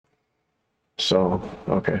So,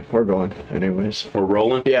 okay, we're going anyways. We're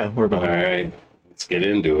rolling? Yeah, we're All going. right. Let's get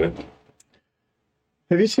into it.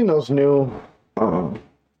 Have you seen those new, I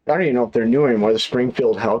don't even know if they're new anymore, the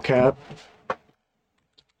Springfield Hellcat?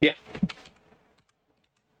 Yeah.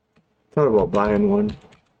 Thought about buying one.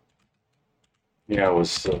 Yeah, I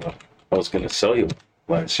was going to sell you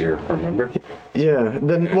last year, remember? Yeah,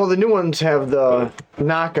 the new ones have the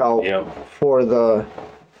knockout Yep. for the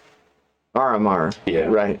RMR. Yeah.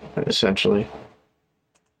 Right, essentially.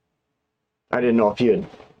 I didn't know if you had...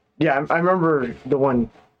 Yeah, I remember the one...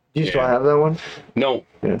 Do you still have that one? No.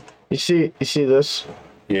 Yeah. You see this?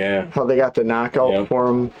 Yeah. How they got the knockout for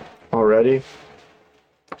them already?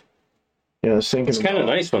 Yeah, I was thinking... It's kind of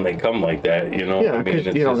nice when they come like that, you know? Yeah, because,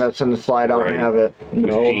 you don't have to slide out and have it,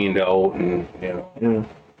 machined out and, you know. Yeah.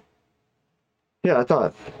 Yeah, I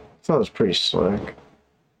thought it was pretty slick.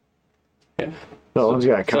 Yeah. That one's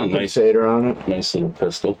got a compensator on it. Nice little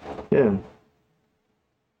pistol. Yeah.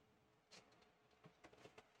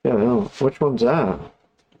 Yeah, no. Which one's that?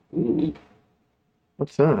 Ooh.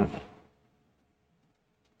 What's that?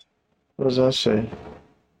 What does that say?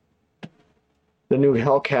 The new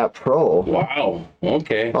Hellcat Pro. Wow.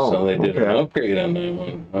 Okay. Oh, so they did an upgrade on that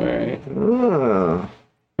one. All right.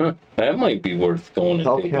 Huh. That might be worth going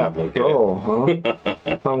and taking a Hellcat look Pro, huh?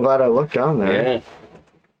 I'm glad I looked down there. Yeah.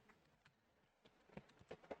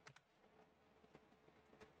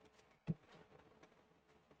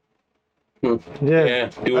 Yeah,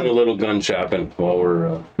 doing a little gun shopping while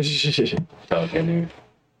we're talking here.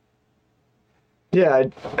 Yeah, I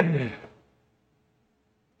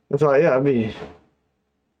thought,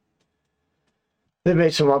 they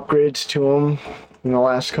made some upgrades to them in the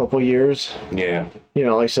last couple years. Yeah. You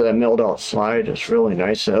know, like I said, that milled out slide is really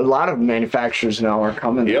nice. A lot of manufacturers now are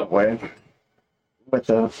coming that way. With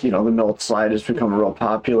the milled slide has become a real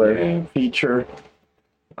popular feature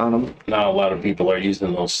on them. Now a lot of people are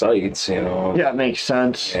using those sights, you know. Yeah, it makes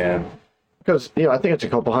sense. Yeah. Because, I think it's a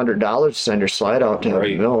couple $100 to send your slide out to have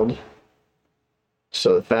it milled.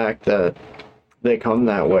 So the fact that they come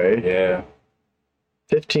that way. Yeah.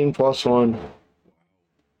 15 plus 1.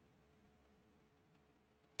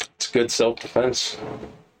 It's good self-defense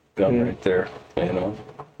gun right there, you know.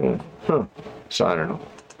 Yeah. Huh. So I don't know.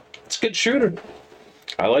 It's a good shooter.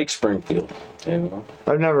 I like Springfield, you know.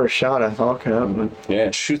 I've never shot a Hellcat, but... Yeah,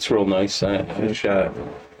 it shoots real nice. I shot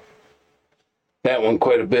that one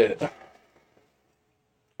quite a bit.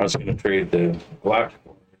 I was going to trade the Glock.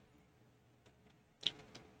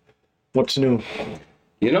 What's new?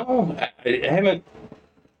 You know, I haven't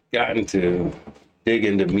gotten to dig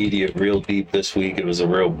into media real deep this week. It was a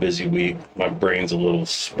real busy week. My brain's a little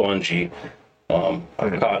spongy.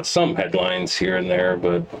 I've caught some headlines here and there,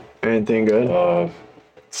 but... Anything good?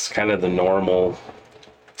 It's kind of the normal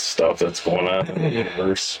stuff that's going on in the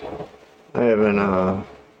universe. I haven't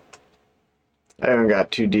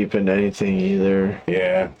got too deep into anything either.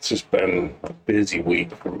 Yeah, it's just been a busy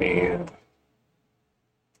week for me.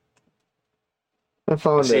 I've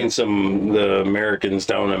seen the Americans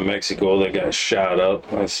down in Mexico that got shot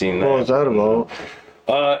up. I've seen that. What was that about?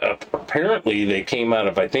 Apparently they came out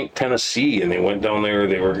of, I think, Tennessee, and they went down there.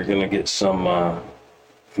 They were going to get some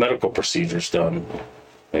medical procedures done.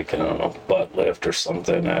 Like, I don't know, butt lift or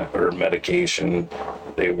something, or medication.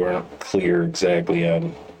 They weren't clear exactly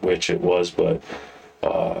on which it was, but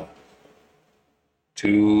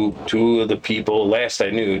two of the people, last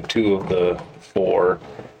I knew, 2 of the 4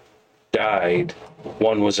 died.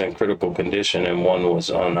 One was in critical condition and one was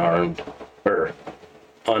unharmed.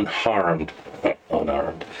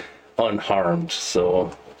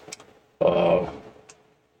 So,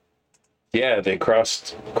 yeah, they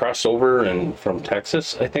crossed over and from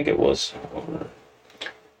Texas, I think it was,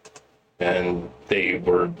 and they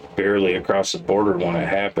were barely across the border when it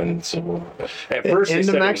happened. So at first,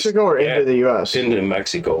 into Mexico or into the U.S. Into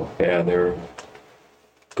Mexico. Yeah, they were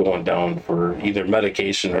going down for either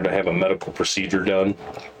medication or to have a medical procedure done.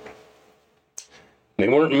 They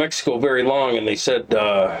weren't in Mexico very long, and they said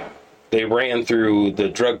they ran through, the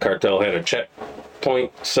drug cartel had a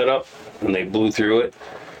checkpoint set up, and they blew through it.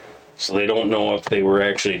 So they don't know if they were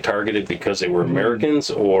actually targeted because they were Americans,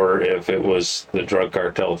 or if it was the drug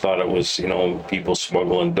cartel thought it was, people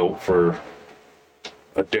smuggling dope for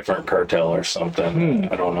a different cartel or something.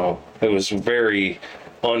 I don't know. It was very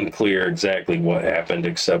unclear exactly what happened,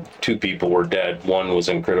 except 2 people were dead. One was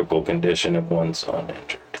in critical condition and one's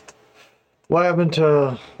uninjured. What happened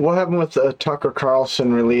with the Tucker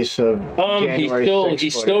Carlson release of January 6th?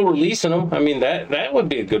 He's still releasing them. I mean, that would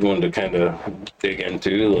be a good one to kind of dig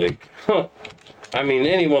into. I mean,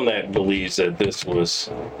 anyone that believes that this was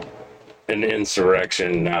an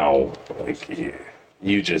insurrection now,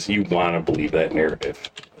 you want to believe that narrative.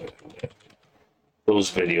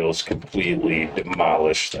 Those videos completely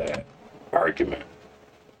demolish that argument.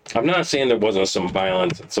 I'm not saying there wasn't some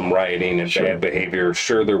violence and some rioting and bad behavior.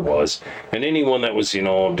 Sure there was. And anyone that was,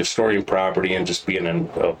 destroying property and just being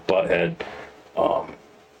a butthead,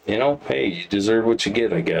 hey, you deserve what you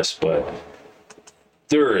get, I guess. But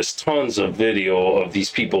there is tons of video of these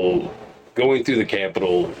people going through the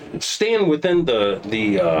Capitol, staying within the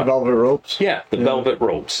velvet ropes. Yeah, the velvet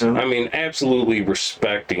ropes. Yeah. I mean, absolutely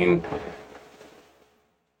respecting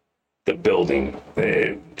the building.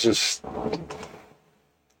 Just...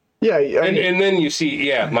 Yeah, and then you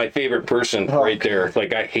see, my favorite person right there.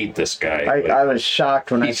 Like, I hate this guy. I was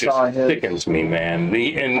shocked when I saw him. He sickens me, man.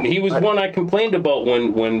 He was one I complained about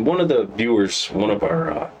when one of the viewers, one of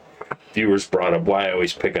our viewers brought up why I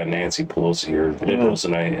always pick on Nancy Pelosi or liberals,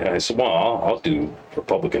 and I said, well, I'll do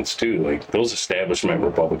Republicans too. Like, those establishment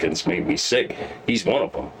Republicans make me sick. He's one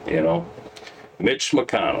of them, Mitch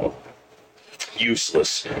McConnell,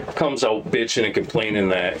 useless, comes out bitching and complaining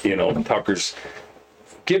that, Tucker's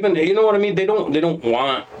given, you know what I mean? They don't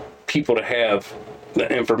want people to have the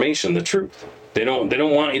information, the truth. They don't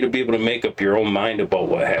want you to be able to make up your own mind about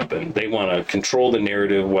what happened. They want to control the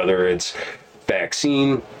narrative, whether it's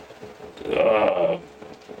vaccine,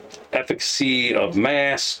 efficacy of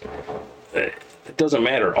masks. It doesn't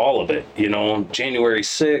matter, all of it. January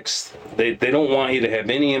 6th, they don't want you to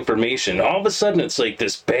have any information. All of a sudden, it's like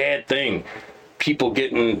this bad thing. People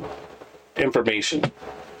getting information,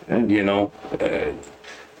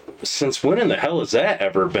 since when in the hell has that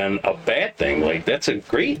ever been a bad thing? Like, that's a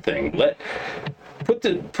great thing. Put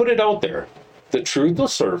it out there. The truth will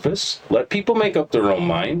surface. Let people make up their own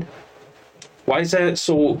mind. Why is that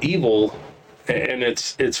so evil? And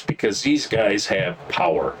it's because these guys have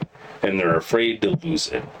power and they're afraid to lose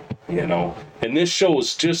it, And this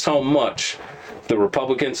shows just how much the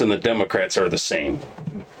Republicans and the Democrats are the same.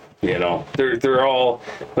 They're all,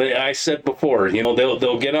 like I said before,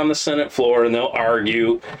 they'll get on the Senate floor and they'll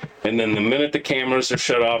argue, and then the minute the cameras are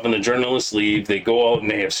shut off and the journalists leave, they go out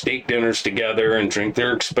and they have steak dinners together and drink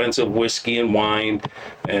their expensive whiskey and wine,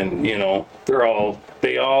 and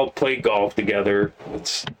they all play golf together.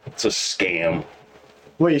 It's a scam.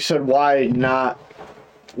 Well, you said why not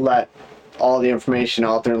let all the information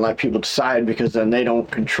out there and let people decide, because then they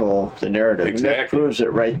don't control the narrative. Exactly. And that proves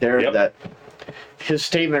it right there. Yep. That his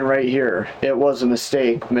statement right here, it was a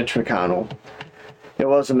mistake, Mitch McConnell. It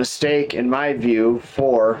was a mistake, in my view,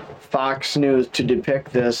 for Fox News to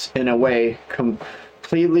depict this in a way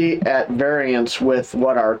completely at variance with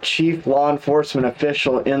what our chief law enforcement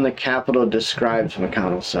official in the Capitol describes,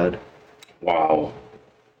 McConnell said. Wow.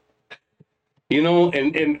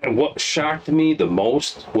 And what shocked me the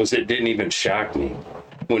most was it didn't even shock me.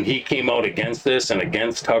 When he came out against this and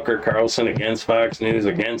against Tucker Carlson, against Fox News,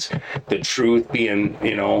 against the truth being,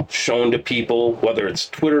 shown to people, whether it's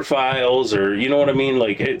Twitter files or, you know what I mean?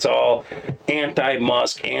 Like, it's all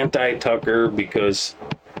anti-Musk, anti-Tucker because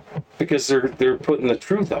they're putting the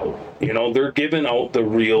truth out. They're giving out the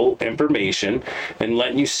real information and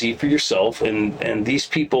letting you see for yourself. And these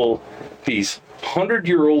people, these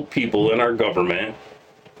 100-year-old people in our government,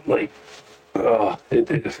 like,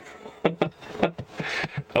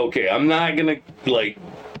 okay, I'm not gonna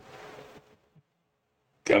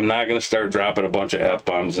start dropping a bunch of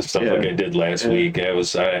F-bombs and stuff like I did last week.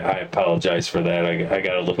 I apologize for that. I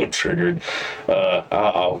got a little triggered.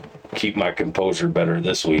 I'll keep my composure better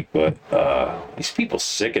this week, but these people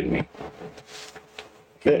sicken me.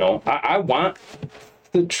 I want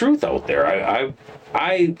the truth out there.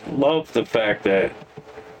 I love the fact that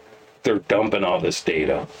they're dumping all this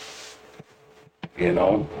data.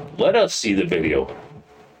 Let us see the video.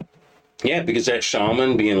 Yeah, because that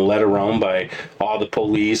shaman being led around by all the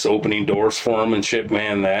police opening doors for him and shit,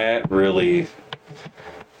 man, that really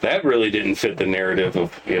didn't fit the narrative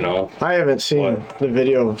of, I haven't seen the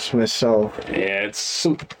video myself. Yeah, it's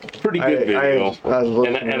some pretty good video.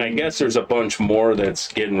 And I guess there's a bunch more that's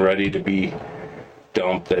getting ready to be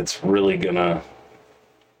dumped that's really gonna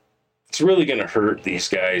hurt these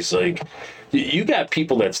guys. Like, you got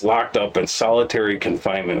people that's locked up in solitary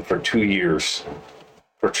confinement for 2 years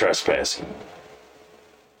for trespassing.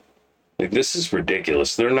 Like, this is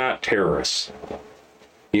ridiculous. They're not terrorists.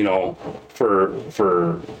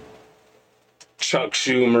 For Chuck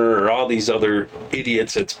Schumer or all these other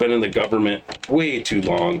idiots that's been in the government way too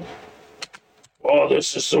long. Oh,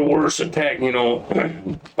 this is the worst attack,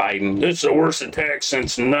 Biden. This is the worst attack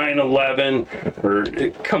since 9/11.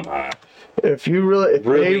 Come on. If they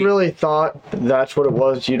really thought that's what it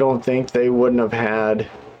was, you don't think they wouldn't have had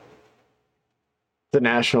the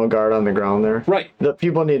National Guard on the ground there. Right. The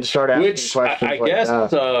people need to start asking Which questions I like guess,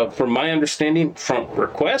 that. from my understanding, Trump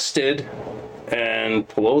requested, and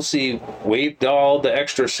Pelosi waved all the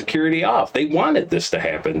extra security off. They wanted this to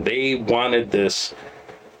happen. They wanted this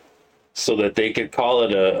so that they could call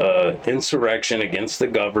it a insurrection against the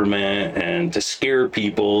government and to scare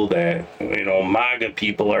people that, MAGA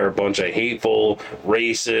people are a bunch of hateful,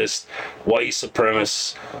 racist, white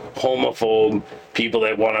supremacist, homophobe people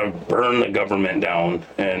that want to burn the government down.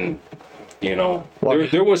 And,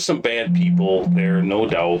 there was some bad people there, no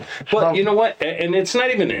doubt. But you know what? And it's not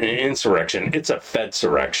even an insurrection. It's a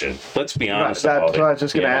Fedsurrection. Let's be honest about it. That's what I was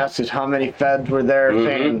just going to ask is how many feds were there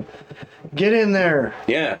saying, get in there.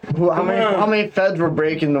 Yeah. How many feds were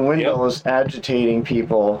breaking the windows, agitating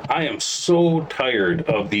people? I am so tired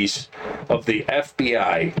of the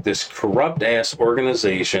FBI, this corrupt ass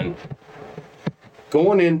organization,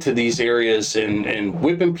 going into these areas and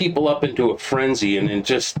whipping people up into a frenzy and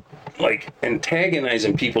just like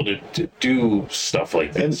antagonizing people to do stuff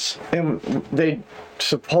like this. And they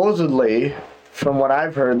supposedly, from what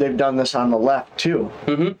I've heard, they've done this on the left too.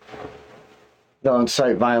 Mm-hmm. They'll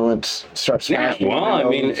incite violence, start smashing. Yeah, well, I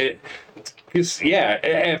mean,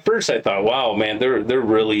 at first I thought, wow, man, they're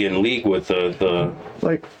really in league with the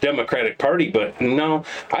Democratic Party, but no,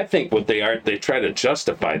 I think what they are, they try to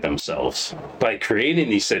justify themselves by creating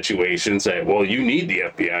these situations that, well, you need the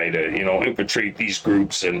FBI to, infiltrate these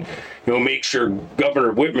groups and, make sure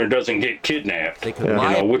Governor Whitmer doesn't get kidnapped,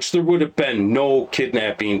 which there would have been no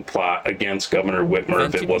kidnapping plot against Governor Whitmer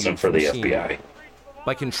if it wasn't for the FBI.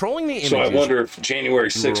 By controlling the images, so I wonder if January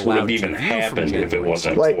 6th would have even happened if it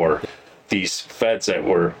wasn't for these feds that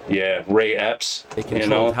were, Ray Epps. They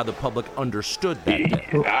controlled how the public understood that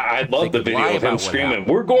day. I love the video of him screaming,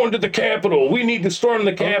 "We're going to the Capitol. We need to storm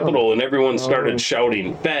the Capitol." And everyone started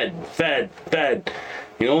shouting, "Fed, Fed, Fed."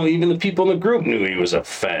 Even the people in the group knew he was a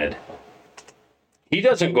Fed. He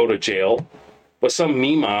doesn't go to jail. But some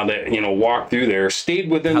Mima that, walked through there, stayed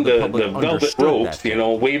within the velvet ropes,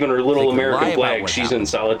 waving her little American flag. She's in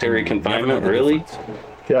solitary confinement, really?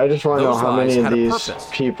 Yeah, I just want to know how many of these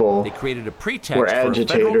people they created a pretext were for a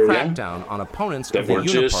agitators federal crackdown on opponents that of the were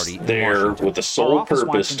just Uniparty there with the sole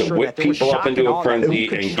purpose to whip people up into a frenzy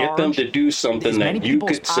and get them to do something that you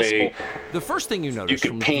could say the first thing you notice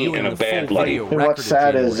you could paint in a bad light. And what's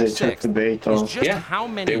sad is they took the bait, though.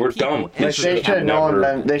 They were dumb. They should have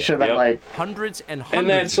known. They should have been like hundreds and hundreds. And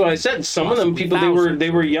that's what I said. Some of them people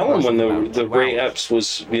they were yelling when the Ray Epps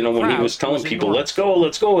was when he was telling people let's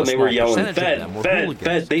go, and they were yelling Fed, Fed,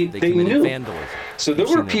 Fed. They knew. So there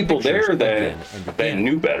were people there that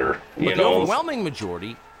knew better. But the overwhelming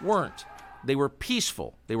majority weren't. They were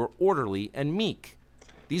peaceful. They were orderly and meek.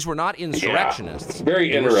 These were not insurrectionists. Yeah,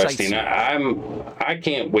 very interesting. I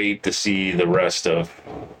can't wait to see the rest of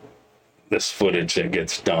this footage that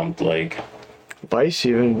gets dumped. Like Vice,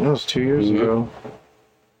 even that was 2 years ago.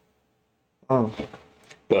 Oh,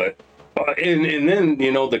 but and then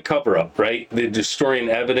the cover up, right? The destroying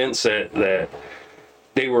evidence that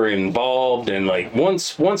they were involved, and like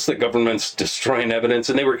once the government's destroying evidence,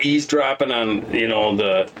 and they were eavesdropping on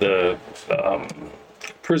the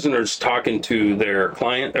prisoners talking to their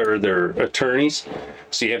client or their attorneys.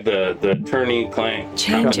 So you have the attorney-client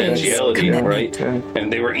confidentiality, right?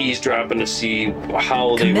 And they were eavesdropping to see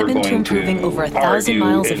how they were going to over 1,000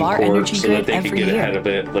 miles of our energy so that grid they could every get year. ahead of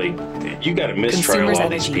it. Like you got to mistrial Consumers all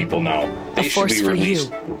energy. these people now. They A force should be for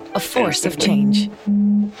released. you. A force of change.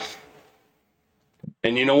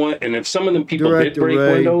 And you know what? And if some of them people Director did break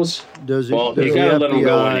Ray, windows, does you gotta let them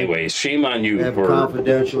go anyways. Shame on you have for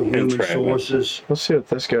confidential human entrapment. sources? let's see what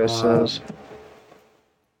this guy says.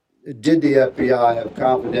 Did the FBI have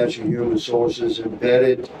confidential human sources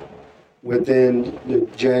embedded within the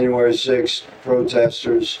January 6th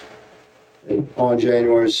protesters on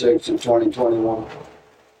January 6th of 2021?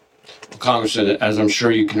 Congressman, as I'm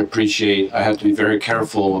sure you can appreciate, I have to be very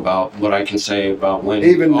careful about what I can say about when.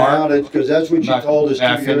 Even now, because that's what you told us May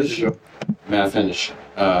I 2 years finish? ago. May I finish?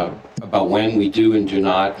 About when we do and do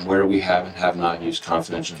not, where we have and have not used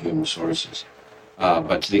confidential human sources.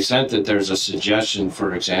 But to the extent that there's a suggestion,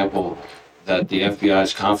 for example, that the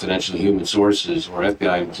FBI's confidential human sources or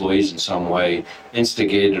FBI employees in some way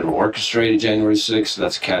instigated or orchestrated January 6th,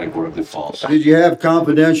 that's categorically false. Did you have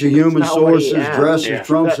confidential human That's not what he sources asked. dressed Yeah. as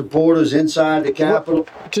Trump supporters inside the Capitol?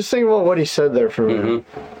 Just think about what he said there for a minute.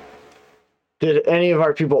 Did any of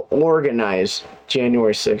our people organize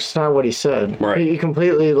January 6th? That's not what he said. Right. He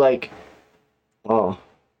completely listen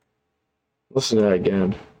to that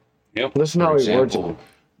again. Yep. Listen For how he words it. example,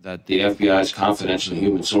 that the FBI's confidential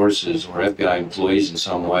human sources or FBI employees in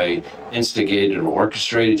some way instigated or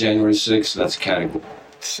orchestrated January 6th, that's category.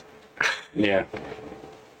 Yeah.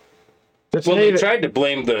 That's Well, they native. tried to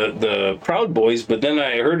blame the Proud Boys, but then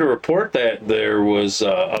I heard a report that there was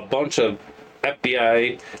a bunch of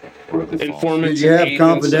FBI informants. Did you have and agents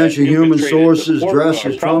confidential that human infiltrated sources the dressed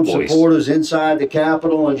as Proud Trump Boys. supporters inside the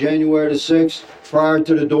Capitol on January the 6th prior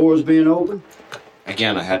to the doors being open?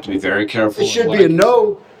 Again, I had to be very careful. It should be a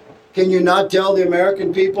no. Can you not tell the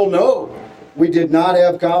American people no? We did not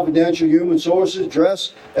have confidential human sources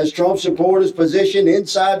dressed as Trump supporters positioned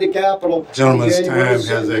inside the Capitol. Gentleman's on January time the 6th.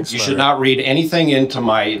 has expired. You should not read anything into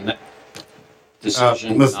my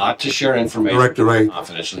decision Mr. not to share information Director Ray,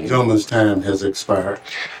 confidentially. gentleman's time has expired.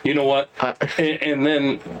 You know what? And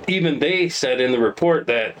then even they said in the report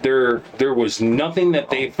that there was nothing that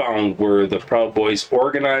they found where the Proud Boys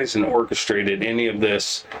organized and orchestrated any of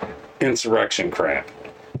this insurrection crap.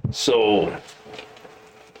 So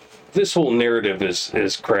this whole narrative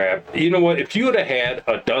is crap. You know what? If you would have had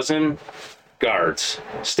a dozen guards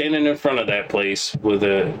standing in front of that place with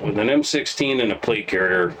an M16 and a plate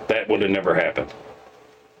carrier, that would have never happened.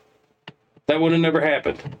 That would have never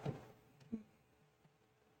happened.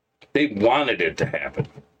 They wanted it to happen.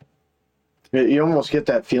 You almost get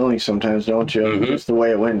that feeling sometimes, don't you? Mhm. Just the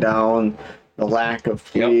way it went down, the lack of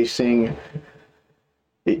policing.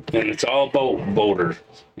 And it's all about voters,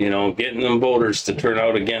 getting them voters to turn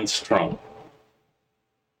out against Trump.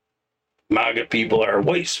 MAGA people are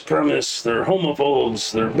white supremacists, they're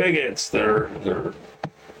homophobes, they're bigots, they're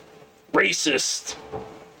racist.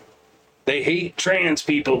 They hate trans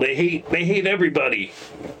people, they hate everybody.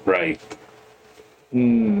 Right.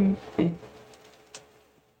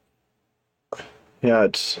 Yeah,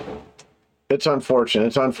 it's unfortunate.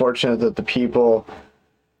 It's unfortunate that the people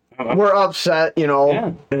were upset,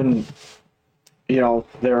 Yeah. and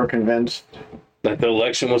they were convinced. That the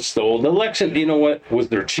election was stolen. The election, you know what? Was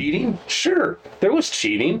there cheating? Sure, there was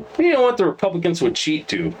cheating. You know what? The Republicans would cheat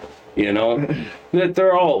too. That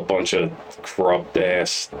they're all a bunch of corrupt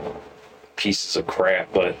ass pieces of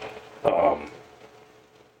crap. But,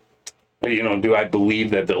 do I believe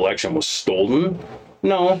that the election was stolen?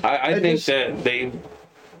 No, I think that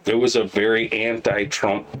there was a very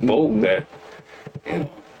anti-Trump vote that,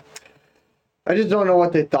 I just don't know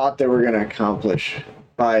what they thought they were going to accomplish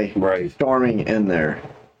by storming in there.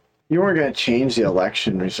 You weren't going to change the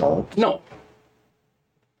election result. No,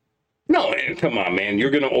 man, come on, man.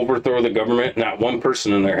 You're going to overthrow the government. Not one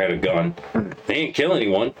person in there had a gun. They ain't kill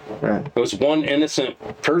anyone. Right. It was one innocent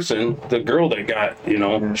person, the girl that got,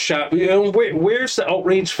 shot. Where's the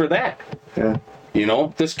outrage for that? Yeah.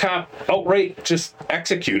 This cop outright just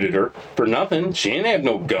executed her for nothing. She didn't have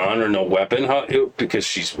no gun or no weapon. Because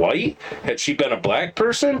she's white? Had she been a black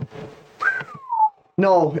person?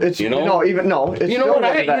 No, it's It's You know what?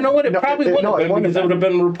 It probably would have been because it would have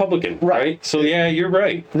been Republican, right? So yeah, you're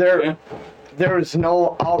right. There was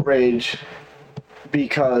no outrage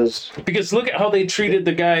because look at how they treated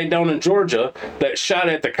the guy down in Georgia that shot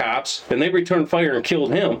at the cops, and they returned fire and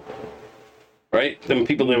killed him. Right? Them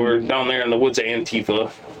people that were down there in the woods, Antifa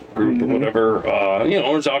group or whatever.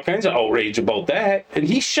 There's all kinds of outrage about that, and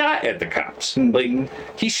he shot at the cops. Like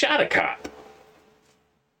he shot a cop.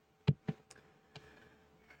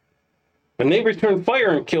 And they returned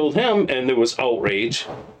fire and killed him, and there was outrage.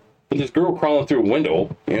 But this girl crawling through a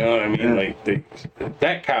window, you know what I mean? Like,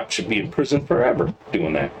 that cop should be in prison forever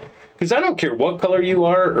doing that. Because I don't care what color you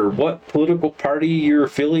are or what political party you're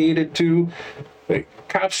affiliated to. Like,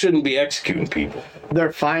 cops shouldn't be executing people.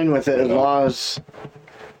 they're fine with it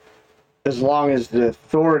as long as the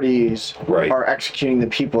authorities are executing the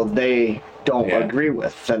people they don't agree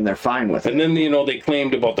with, then they're fine with it. And then, they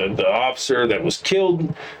claimed about the officer that was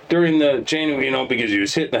killed during the January, because he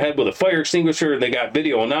was hit in the head with a fire extinguisher. They got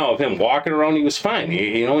video now of him walking around. He was fine.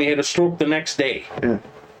 He had a stroke the next day. Yeah.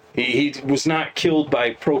 He was not killed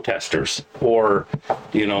by protesters or,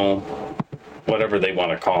 whatever they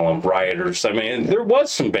want to call them, rioters. I mean, there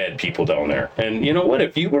was some bad people down there. And you know what?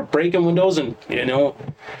 If you were breaking windows and,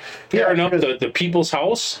 tearing up the people's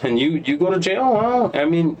house and you go to jail, well, I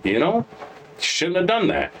mean, shouldn't have done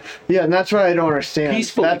that. Yeah, and that's what I don't understand.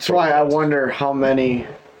 Peacefully That's why I wonder how many,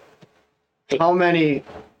 But I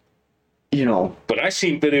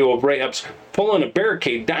seen video of Ray-Ups pulling a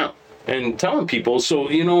barricade down and telling people. So,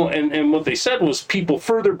 and what they said was people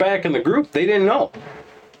further back in the group, they didn't know.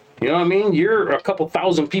 You know what I mean? You're a couple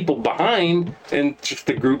thousand people behind, and just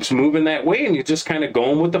the group's moving that way, and you're just kind of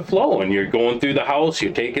going with the flow, and you're going through the house,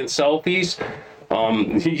 you're taking selfies.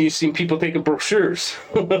 You've seen people taking brochures,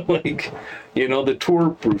 like, the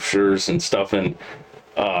tour brochures and stuff, and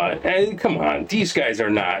come on, these guys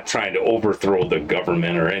are not trying to overthrow the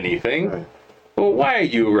government or anything. Right. Well, why are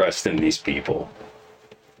you arresting these people?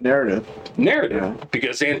 narrative. Yeah.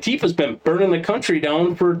 Because Antifa's been burning the country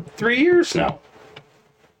down for 3 years now.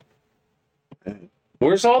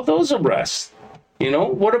 Where's all those arrests?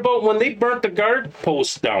 What about when they burnt the guard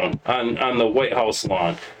post down on the White House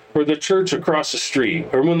lawn, or the church across the street,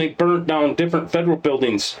 or when they burnt down different federal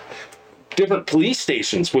buildings, different police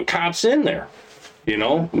stations with cops in there?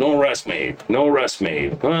 No arrest made.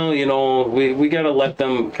 Well, we got to let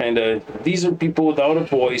them kind of, these are people without a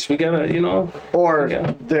voice. We got to, Or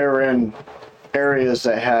they're in areas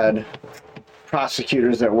that had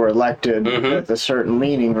prosecutors that were elected with a certain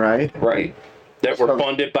leaning, right? Right. That were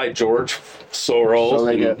funded by George Soros. So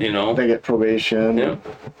they get probation. Yeah.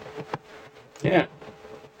 Yeah.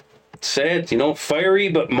 Sad, fiery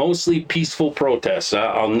but mostly peaceful protests.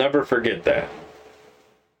 I'll never forget that.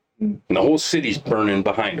 And the whole city's burning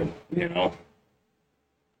behind them,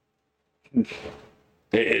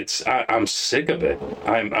 I'm sick of it.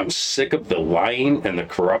 I'm sick of the lying and the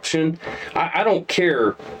corruption. I don't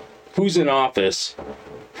care who's in office.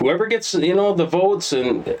 Whoever gets, the votes,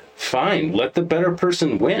 and fine, let the better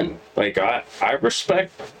person win. Like, I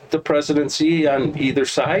respect the presidency on either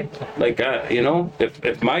side. Like,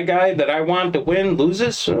 if my guy that I want to win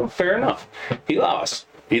loses, fair enough. He lost.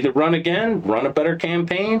 Either run again, run a better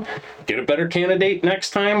campaign, get a better candidate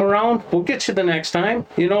next time around. We'll get you the next time.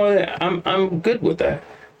 I'm good with that.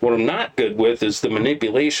 What I'm not good with is the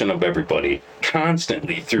manipulation of everybody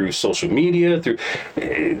constantly through social media.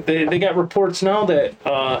 They got reports now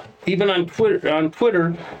that even on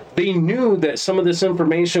Twitter, they knew that some of this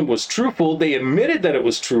information was truthful. They admitted that it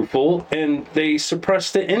was truthful, and they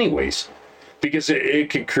suppressed it anyways because it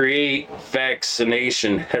could create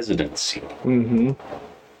vaccination hesitancy. Mm-hmm.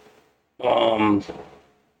 Oh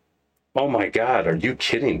my God, are you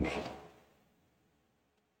kidding me?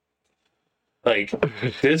 Like,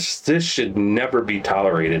 this should never be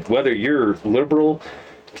tolerated. Whether you're liberal,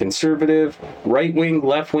 conservative, right-wing,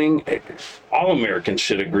 left-wing, all Americans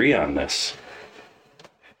should agree on this.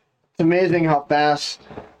 It's amazing how fast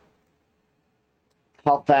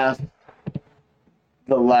the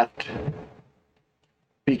left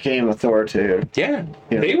became authoritative. Yeah.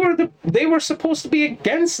 They were supposed to be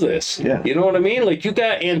against this. Yeah. You know what I mean? Like, you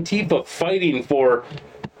got Antifa fighting for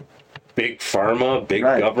big pharma, big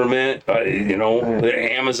government,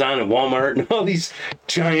 Amazon and Walmart and all these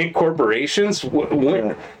giant corporations.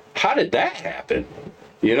 How did that happen?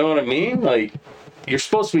 You know what I mean? Like, you're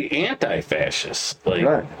supposed to be anti-fascist.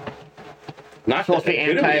 Like, not supposed to be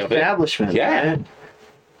anti-establishment. Yeah. Right?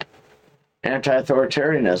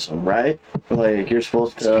 Anti-authoritarianism, right? Like, you're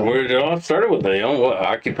supposed to... Where it all started with,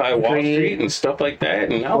 Occupy Wall Street and stuff like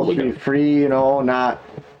that. And now supposed to be free, not...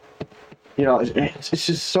 it's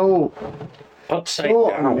just so... Upside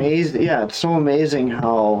down. Amazing. Yeah, it's so amazing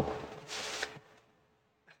how...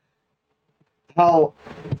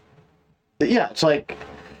 it's like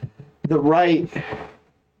the right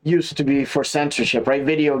used to be for censorship, right?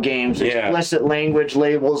 Video games, explicit language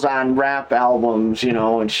labels on rap albums,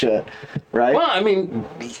 and shit, right? Well, I mean,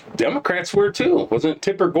 Democrats were too. Wasn't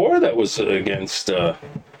Tipper Gore that was against a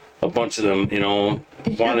bunch of them,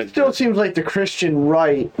 wanted... It still seems like the Christian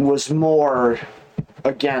right was more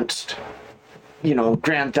against,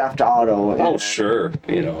 Grand Theft Auto. Oh, sure.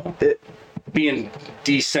 Being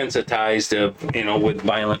desensitized of, with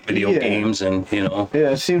violent video games and, Yeah,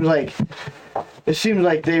 it seems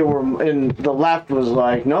like they were, and the left was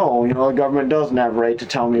like, no, the government doesn't have a right to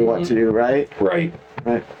tell me what to do, right? Right.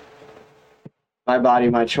 My body,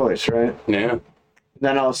 my choice, right? Yeah.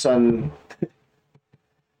 Then all of a sudden,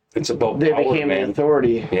 it's about they power, became man. the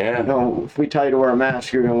authority. Yeah. If we tell you to wear a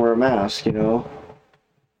mask, you're going to wear a mask, We're going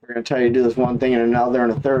to tell you to do this one thing and another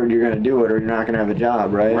and a third, you're going to do it or you're not going to have a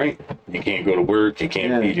job, right? Right. You can't go to work, you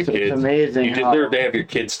can't feed your kids. It's amazing. You deserve to have your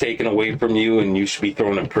kids taken away from you and you should be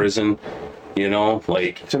thrown in prison.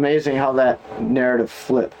 It's amazing how that narrative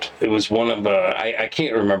flipped. It was one of I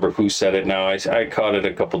can't remember who said it now. I caught it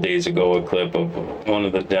a couple days ago, a clip of one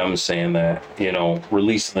of the Dems saying that,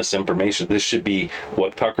 releasing this information, this should be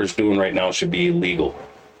what Tucker's doing right now should be illegal.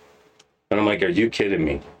 And I'm like, are you kidding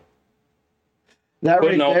me? That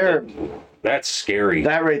right there, that's scary.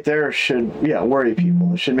 That right there should worry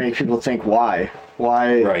people. It should make people think why.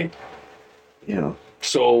 Right.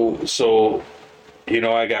 So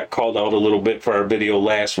I got called out a little bit for our video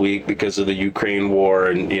last week because of the Ukraine war,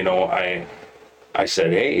 and I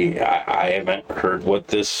said, hey, I haven't heard what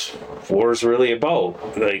this war is really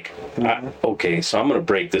about. Like, okay, so I'm going to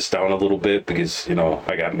break this down a little bit because,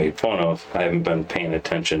 I got made fun of. I haven't been paying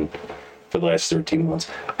attention for the last 13 months.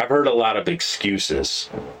 I've heard a lot of excuses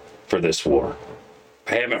for this war.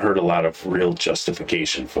 I haven't heard a lot of real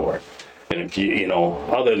justification for it. And if you know,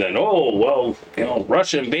 other than, oh, well, you know,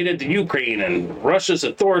 Russia invaded the Ukraine and Russia's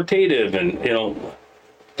authoritative, and, you know,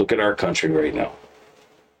 look at our country right now.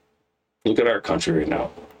 Look at our country right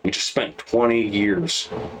now. We just spent 20 years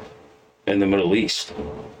in the Middle East.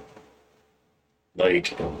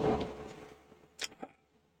 Like,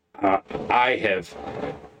 I have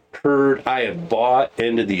bought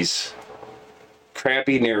into these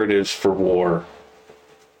crappy narratives for war.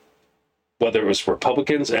 Whether it was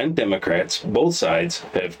Republicans and Democrats, both sides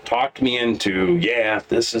have talked me into, yeah,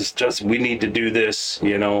 this is just, we need to do this,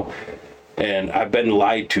 you know. And I've been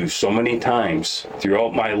lied to so many times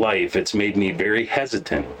throughout my life, it's made me very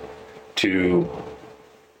hesitant to,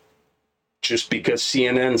 just because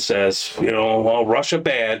CNN says, you know, well, Russia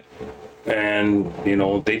bad, and, you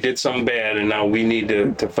know, they did something bad, and now we need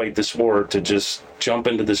to fight this war, to just jump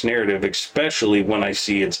into this narrative, especially when I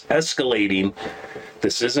see it's escalating.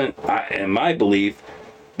 This isn't, in my belief,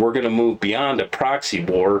 we're going to move beyond a proxy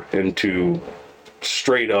war into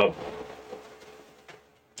straight up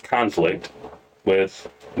conflict with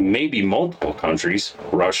maybe multiple countries,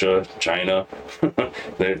 Russia, China.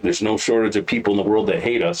 There's no shortage of people in the world that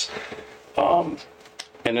hate us. And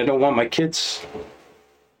I don't want my kids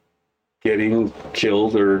getting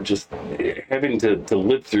killed or just having to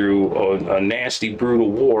live through a nasty, brutal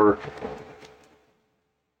war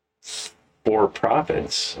for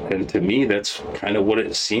profits. And to me, that's kind of what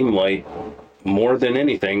it seemed like more than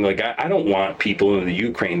anything. Like, I don't want people in the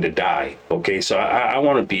Ukraine to die. Okay, so I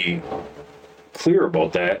want to be clear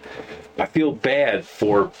about that. I feel bad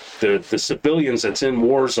for the civilians that's in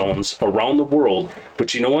war zones around the world.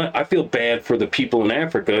 But you know what? I feel bad for the people in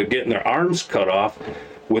Africa getting their arms cut off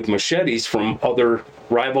with machetes from other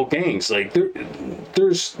rival gangs. Like,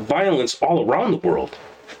 there's violence all around the world.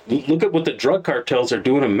 Look at what the drug cartels are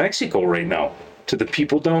doing in Mexico right now to the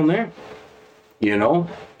people down there. You know,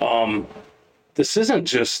 this isn't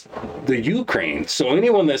just the Ukraine. So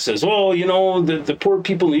anyone that says, "Oh, you know, the poor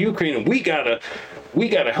people in the Ukraine, and we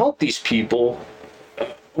gotta help these people,"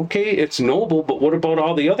 okay, it's noble, but what about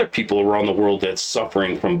all the other people around the world that's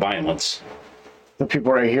suffering from violence? The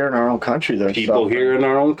people right here in our own country, they're people suffering. Here in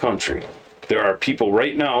our own country. There are people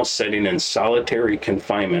right now sitting in solitary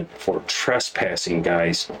confinement for trespassing,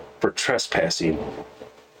 guys, for trespassing.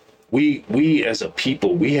 We as a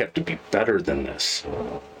people, we have to be better than this.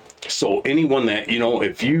 So anyone that, you know,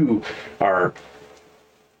 if you are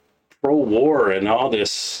pro-war and all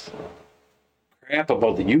this crap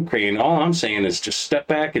about the Ukraine, all I'm saying is just step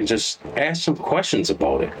back and just ask some questions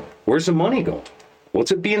about it. Where's the money going?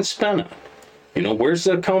 What's it being spent on? You know, where's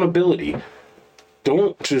the accountability?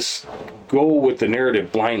 Don't just go with the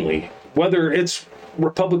narrative blindly, whether it's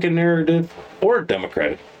Republican narrative or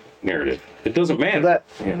Democratic narrative. It doesn't matter.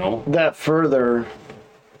 You know, that further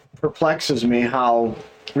perplexes me how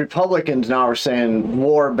Republicans now are saying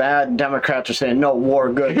war bad, Democrats are saying no,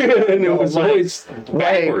 war good. And it was always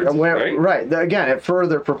backwards, right? Right. Again, it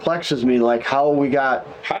further perplexes me, like how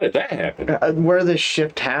did that happen? Where this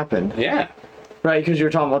shift happened. Yeah. Right, because you're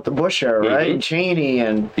talking about the Bush era, right? And Cheney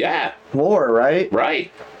and war, right?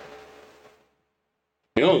 Right.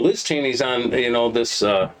 You know, Liz Cheney's on, you know, this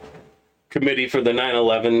committee for the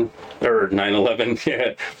 9/11,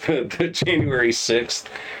 the January 6th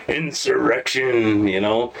insurrection, you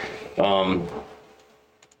know.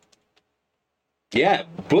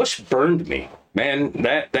 Bush burned me, man.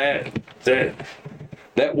 That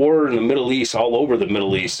war in the Middle East, all over the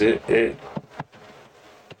Middle East,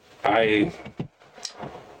 I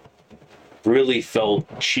really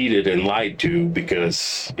felt cheated and lied to,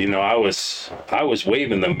 because, you know, I was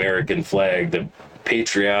waving the American flag, the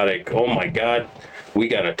patriotic, oh my God, we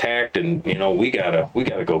got attacked, and, you know, we gotta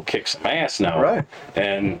go kick some ass now. Right.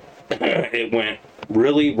 And it went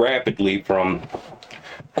really rapidly from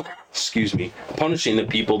punishing the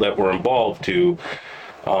people that were involved to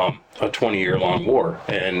a 20-year-long war.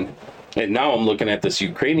 And now I'm looking at this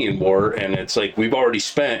Ukrainian war, and it's like we've already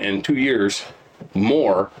spent in 2 years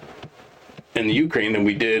more in the Ukraine than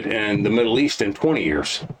we did in the Middle East in 20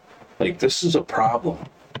 years. Like, this is a problem.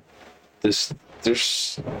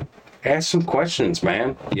 Ask some questions,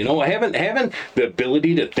 man. You know, having the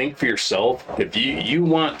ability to think for yourself. If you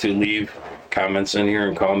want to leave comments in here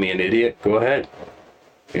and call me an idiot, go ahead.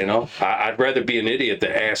 You know, I'd rather be an idiot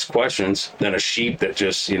that asks questions than a sheep that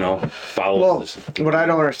just, you know, follows. Well, what I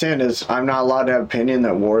don't understand is I'm not allowed to have opinion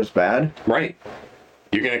that war is bad. Right.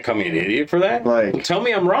 You're gonna call me an idiot for that? Like, tell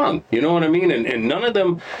me I'm wrong. You know what I mean? And none of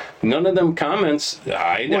them comments.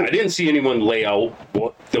 I didn't see anyone lay out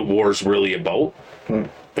what the war's really about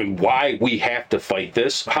and why we have to fight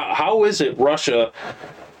this. How is it Russia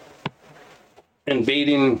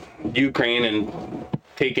invading Ukraine and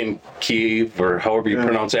taken Kyiv, or however you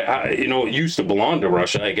pronounce it, it used to belong to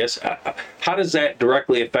Russia, I guess. How does that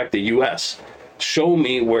directly affect the U.S.? Show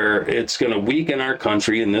me where it's going to weaken our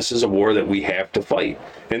country, and this is a war that we have to fight.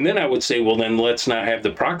 And then I would say, well, then let's not have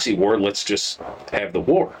the proxy war. Let's just have the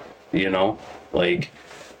war, Like,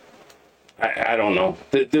 I don't know.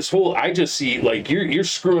 This whole, I just see, like, you're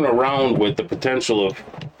screwing around with the potential of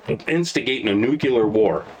instigating a nuclear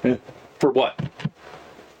war. For what?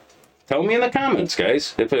 Tell me in the comments,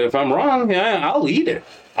 guys. If I'm wrong, I'll eat it.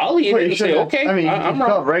 I'll eat it and say, okay, I mean, I'm you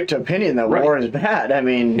wrong. have right to opinion that war is bad. I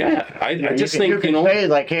mean, I just think, you can say,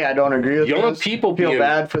 like, hey, I don't agree with young this. people feel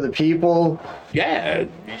bad for the people. Yeah,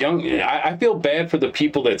 I feel bad for the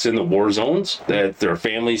people that's in the war zones, that their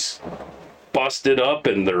families busted up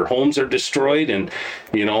and their homes are destroyed, and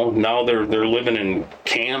now they're living in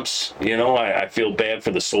camps. I feel bad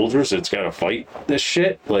for the soldiers that's got to fight this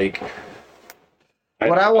shit. Like,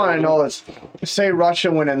 what I want to know is, say Russia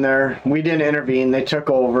went in there, we didn't intervene, they took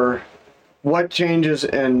over. What changes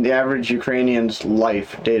in the average Ukrainian's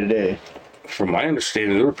life day to day? From my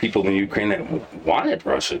understanding, there were people in Ukraine that wanted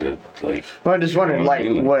Russia to, like. Well, I'm just wondering,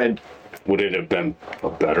 like, would it have been a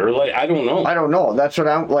better? Like, I don't know. I don't know. That's what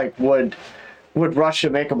I'm like. Would Russia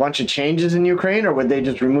make a bunch of changes in Ukraine, or would they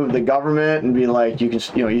just remove the government and be like, you can,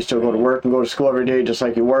 you still go to work and go to school every day just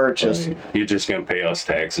like you were? You're just gonna pay us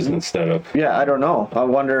taxes instead of. Yeah, I don't know. I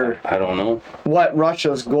wonder. I don't know what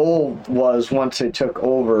Russia's goal was once they took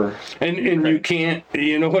over. And you can't.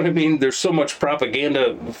 You know what I mean? There's so much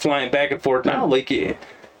propaganda flying back and forth now. Like you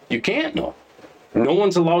can't know. No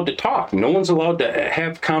one's allowed to talk. No one's allowed to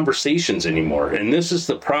have conversations anymore. And this is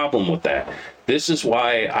the problem with that. This is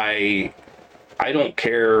why I don't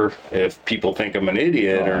care if people think I'm an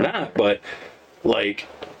idiot or not, but like,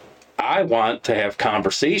 I want to have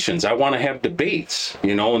conversations. I want to have debates,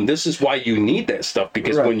 and this is why you need that stuff,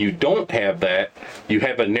 because when you don't have that, you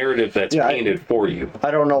have a narrative that's painted for you. I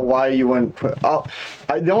don't know why you wouldn't put,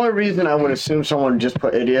 the only reason I would assume someone would just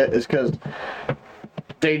put idiot is because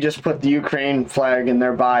they just put the Ukraine flag in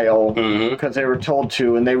their bio because they were told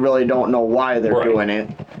to, and they really don't know why they're doing it.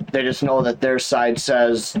 They just know that their side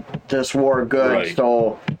says this war good,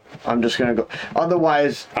 so I'm just gonna go.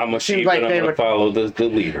 Otherwise, I'm a sheep, like and I'm gonna follow the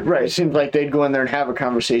leader. Right. It seems like they'd go in there and have a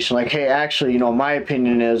conversation, like, hey, actually, my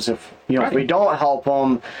opinion is if if we don't help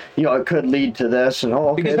them, it could lead to this, and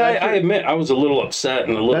okay. Because I admit I was a little upset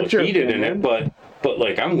and a little heated in it, but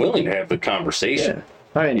like, I'm willing to have the conversation. Yeah.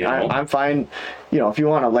 I mean, I'm fine. If you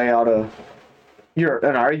want to lay out an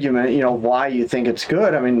argument, why you think it's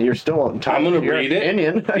good. I mean, you're still entitled. I'm going to read it.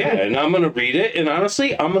 Opinion. Yeah, and I'm going to read it, and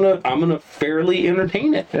honestly, I'm gonna fairly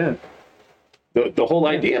entertain it. Yeah. The whole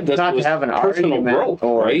idea of this not was to have an personal argument, growth,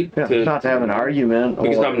 right? Not to have an argument.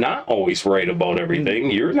 Because I'm not always right about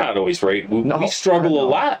everything. You're not always right. We struggle a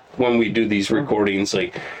lot when we do these recordings.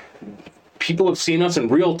 Like, people have seen us in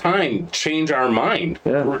real time change our mind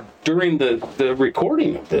during the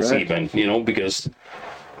recording of this, even, because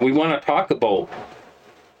we want to talk about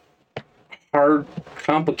hard,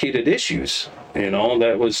 complicated issues.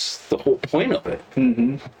 That was the whole point of it.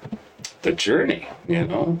 The journey,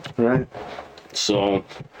 Right. So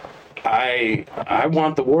I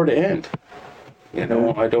want the war to end. I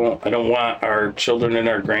don't want our children and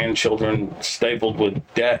our grandchildren stifled with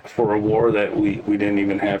debt for a war that we didn't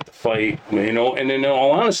even have to fight. And in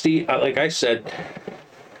all honesty, like I said,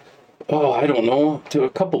 I don't know, to a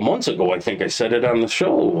couple months ago, I think I said it on the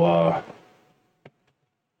show.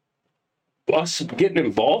 Us getting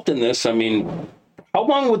involved in this, I mean, how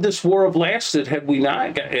long would this war have lasted had we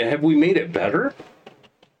not? Have we made it better?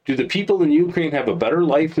 Do the people in Ukraine have a better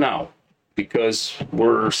life now because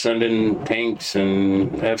we're sending tanks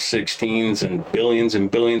and F-16s and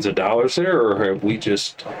billions of dollars there, or have we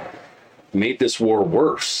just made this war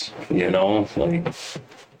worse? Like,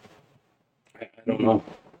 I don't know.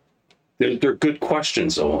 They're good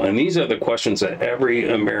questions, though, and these are the questions that every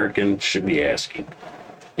American should be asking.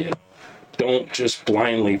 Don't just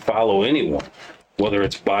blindly follow anyone, whether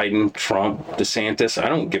it's Biden, Trump, DeSantis. I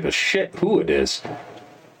don't give a shit who it is.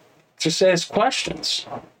 Just ask questions.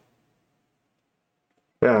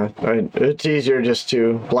 Yeah, it's easier just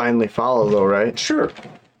to blindly follow, though, right? Sure.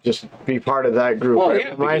 Just be part of that group. Well,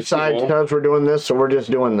 yeah, my side says we're doing this, so we're just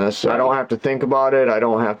doing this. Right. I don't have to think about it. I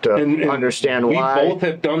don't have to understand why. We both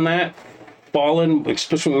have done that, fallen,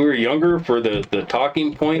 especially when we were younger, for the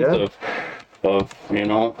talking points of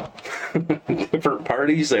different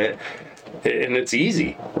parties that. And it's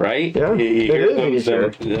easy, right? Yeah, you hear it is easier.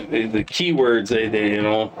 The keywords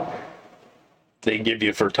they give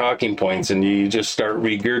you for talking points, and you just start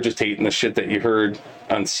regurgitating the shit that you heard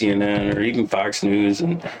on CNN or even Fox News,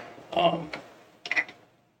 and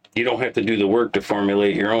you don't have to do the work to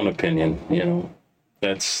formulate your own opinion. You know,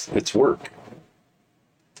 it's work.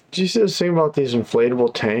 Did you see this thing about these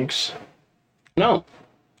inflatable tanks? No.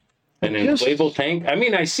 An Just- inflatable tank? I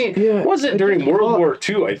mean, I seen, Yeah, was it I during think- World War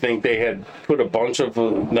II? I think they had put a bunch of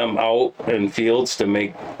them out in fields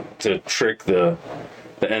to trick the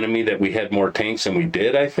enemy that we had more tanks than we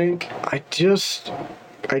did, I think. I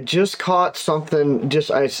just caught something.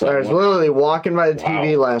 I was literally walking by the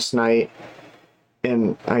TV last night,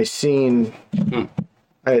 and I seen.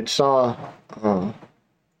 I had saw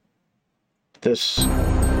this.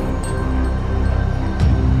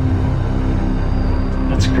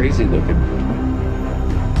 That's crazy looking.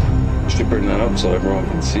 Should bring that up so everyone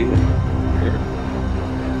can see it. Here.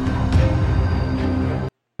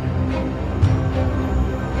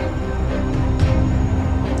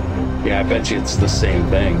 Yeah, I bet you it's the same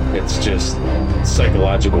thing. It's just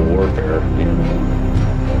psychological warfare, you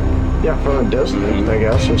know. Yeah, from a distance, I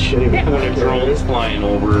guess. It's shitty. Yeah, when a drone's flying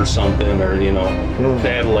over or something, or, you know,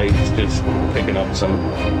 satellites just picking up some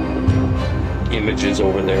images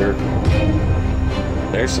over there.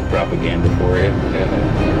 There's some propaganda for you. Yeah.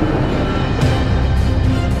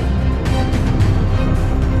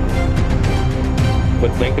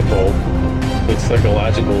 But think about the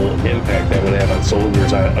psychological impact that would have on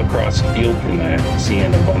soldiers across the field from that,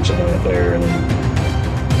 seeing a bunch of that there. And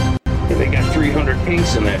they got 300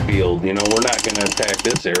 tanks in that field. You know, we're not going to attack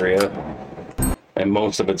this area. And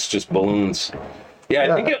most of it's just balloons.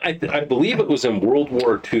 Yeah, I believe it was in World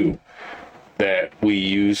War II that we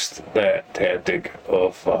used that tactic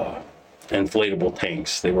of inflatable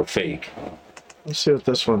tanks. They were fake. Let's see what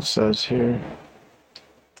this one says here.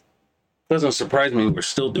 Doesn't surprise me we're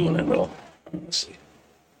still doing it though. Honestly.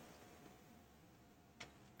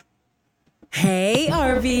 Hey,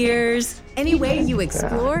 RVers! Any way you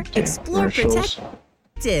explore Commercials.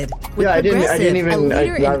 protected. With Yeah, I didn't Progressive, even. a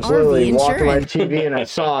leader I in was literally RV walking by the insurance. TV and I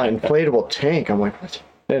saw an inflatable tank. I'm like, what?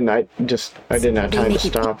 And I didn't have time to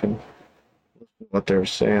stop and listen to what they were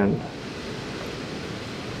saying.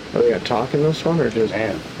 Are they gonna talk in this one or just?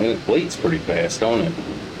 Man, and it bleeds pretty fast, don't it?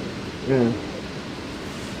 Yeah.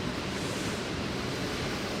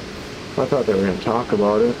 I thought they were gonna talk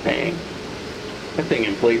about it. Dang. That thing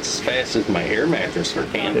inflates as fast as my air mattress for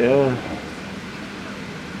Canada. Yeah.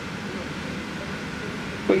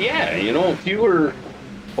 But yeah, you know, if you were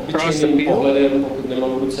across the Obyčejným field. pohledem, pokud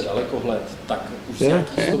nemám v ruce dalekohled, tak už z Je.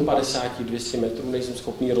 nějakých 150-200 metrů nejsem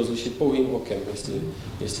schopný rozlišit pouhým okem,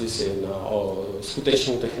 jestli se jedná o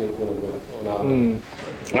skutečnou techniku nebo o návrh.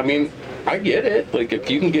 I mean, I get it. Like,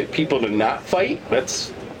 if you can get people to not fight,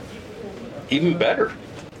 that's even better.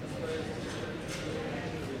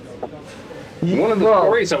 One of the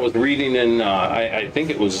stories I was reading in, I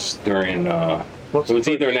think it was during, it was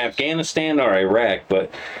either in Afghanistan or Iraq,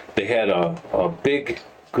 but they had a big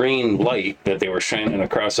green light that they were shining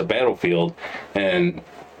across a battlefield, and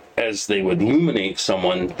as they would illuminate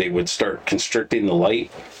someone, they would start constricting the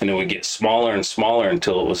light, and it would get smaller and smaller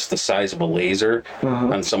until it was the size of a laser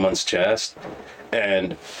on someone's chest.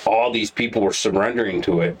 And all these people were surrendering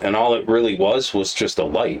to it, and all it really was just a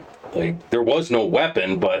light. Like, there was no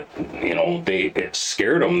weapon, but, you know, it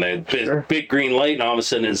scared them. That big green light, and all of a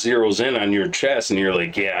sudden it zeroes in on your chest, and you're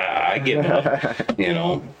like, yeah, I get it. You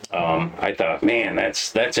know, I thought, man,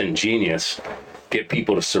 that's ingenious. Get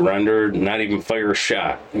people to surrender, not even fire a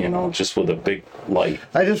shot, you know, just with a big light.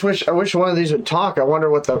 I wish one of these would talk. I wonder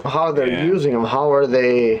how they're using them. How are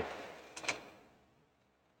they?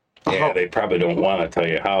 Yeah, they probably don't want to tell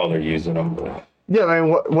you how they're using them, but. Yeah, I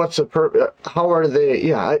mean, what's the how are they?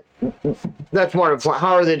 Yeah, that's more of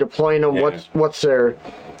how are they deploying them? Yeah. What's their?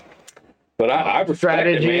 But I respect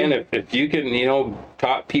strategy? it, man. If you can, you know,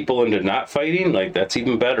 talk people into not fighting, like, that's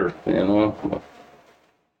even better. You know,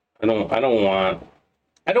 I don't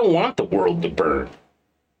want the world to burn.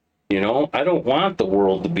 You know, I don't want the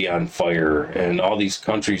world to be on fire and all these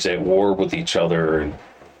countries at war with each other. And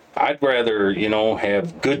I'd rather, you know,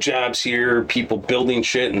 have good jobs here, people building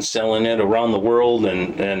shit and selling it around the world,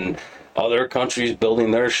 and other countries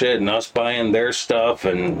building their shit and us buying their stuff.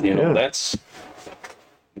 And, you know,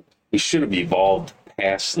 we should have evolved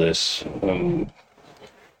past this. You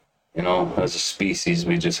know, as a species,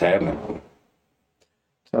 we just haven't.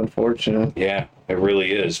 It's unfortunate. Yeah, it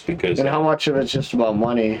really is, because. And how much of it's just about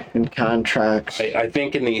money and contracts? I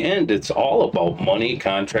think in the end, it's all about money,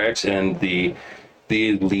 contracts, and the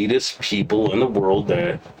elitist people in the world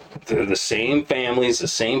that they're the same families, the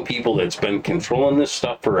same people that's been controlling this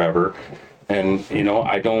stuff forever. And, you know,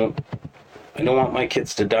 I don't want my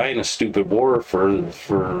kids to die in a stupid war for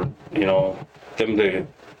you know, them to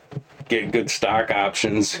get good stock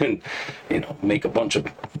options and, make a bunch of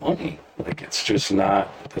money. Like, it's just not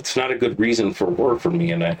a good reason for war for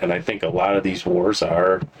me. And I think a lot of these wars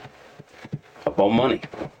are about money,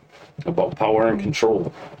 about power and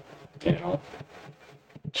control,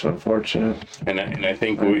 It's unfortunate. And I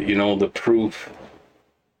think, the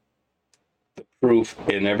proof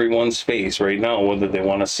in everyone's face right now, whether they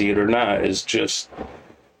want to see it or not, is just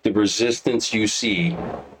the resistance you see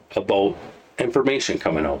about information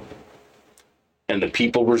coming out. And the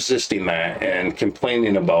people resisting that and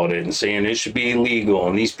complaining about it and saying it should be illegal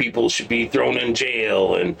and these people should be thrown in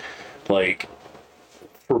jail, and like,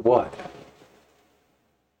 for what?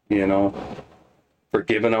 For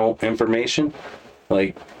giving out information?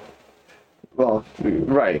 Like, well,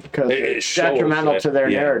 right, because it's detrimental to their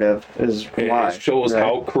narrative is why. It shows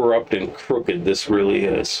how corrupt and crooked this really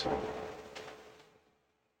is.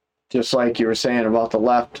 Just like you were saying about the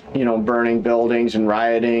left, burning buildings and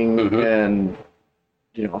rioting, and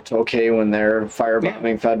it's okay when they're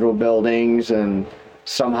firebombing federal buildings, and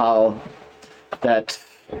somehow that's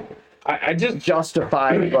I just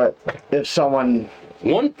justified. But if someone,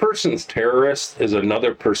 one person's terrorist is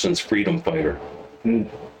another person's freedom fighter.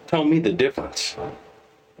 Tell me the difference.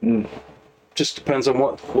 Just depends on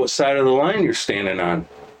what side of the line you're standing on.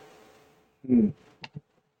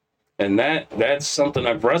 And that's something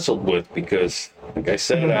I've wrestled with, because, like I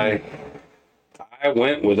said, I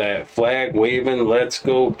went with that flag waving, let's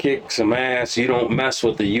go kick some ass, you don't mess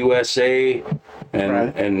with the USA.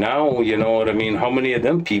 And now, you know what I mean? How many of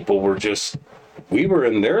them people were we were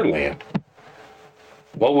in their land.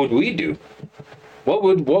 What would we do? What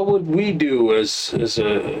would we do as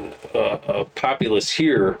a populace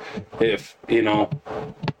here if,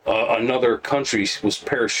 another country was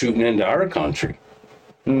parachuting into our country?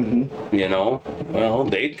 Well,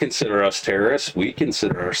 they'd consider us terrorists. We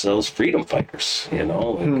consider ourselves freedom fighters,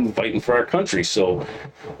 fighting for our country. So,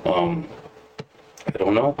 I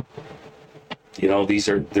don't know.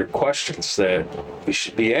 They're questions that we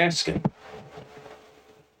should be asking.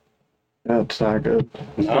 That's not good.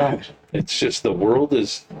 No, it's just the world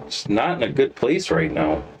is not in a good place right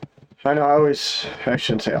now. I know. I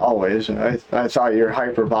shouldn't say always. I thought you're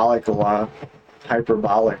hyperbolic a lot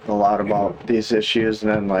about these issues,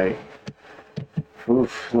 and then the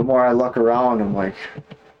more I look around, I'm like,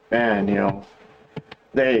 man,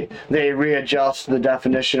 they readjust the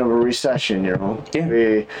definition of a recession.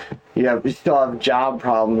 You still have job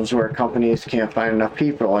problems where companies can't find enough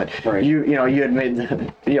people, and you had made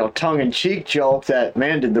the tongue-in-cheek joke that,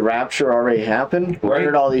 man, did the rapture already happen? Where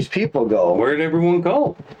did all these people go? Where did everyone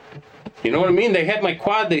go? You know what I mean? They had my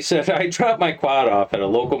quad. They said, I dropped my quad off at a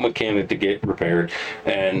local mechanic to get repaired.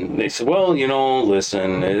 And they said, well,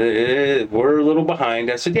 listen, we're a little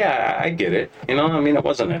behind. I said, yeah, I get it. I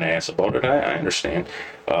wasn't an ass about it. I understand.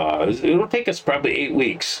 It'll take us probably 8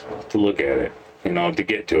 weeks to look at it, to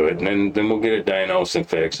get to it. And then we'll get it diagnosed and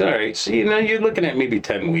fixed. All right. So, you're looking at maybe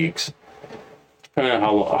 10 weeks. Depending on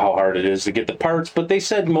how hard it is to get the parts. But they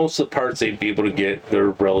said most of the parts they'd be able to get,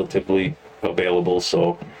 they're relatively available.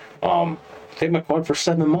 So, take my quad for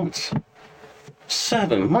 7 months.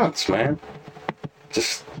 7 months, man.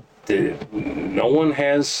 No one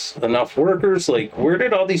has enough workers. Like, where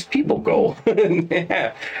did all these people go? And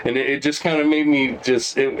it just kind of made me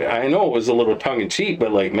I know it was a little tongue in cheek,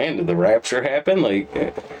 but like, man, did the rapture happen? Like,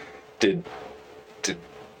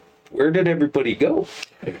 where did everybody go?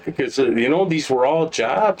 Because, these were all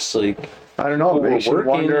jobs. Like, I don't know. It makes you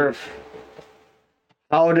wonder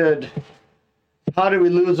how did we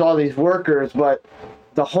lose all these workers, but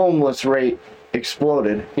the homeless rate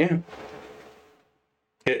exploded? Yeah.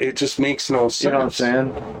 It just makes no sense. You know what I'm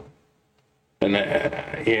saying?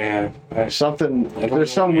 And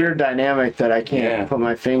there's some weird dynamic that I can't put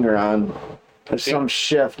my finger on. There's some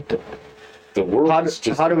shift. The world is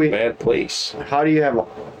just a bad place. How do you have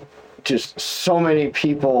just so many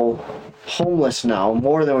people homeless now,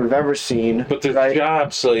 more than we've ever seen? But there's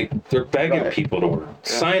jobs, they're begging people to work.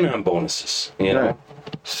 Sign-on bonuses,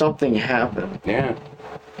 Something happened. Yeah.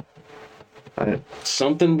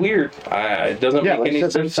 Something weird. It doesn't make any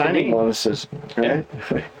sense to me. Signing bonuses, right?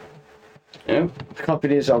 Yeah.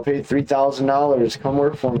 Companies, I'll pay $3,000. Come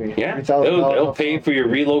work for me. Yeah. They'll pay for your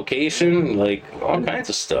relocation, all kinds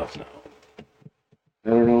of stuff now. I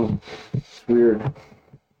don't know. It's weird.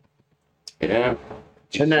 Yeah.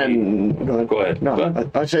 And then, go ahead. No, go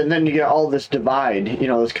ahead. I said, and then you get all this divide,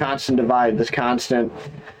 this constant divide, this constant,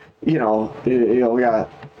 we got,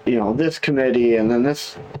 this committee, and then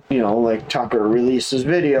this, like Tucker released his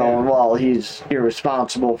video, and well, he's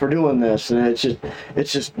irresponsible for doing this, and it's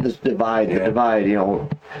just this divide, the divide,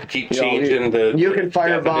 Keep changing the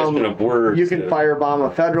definition of words. You can firebomb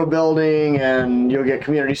a federal building, and you'll get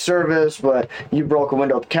community service, but you broke a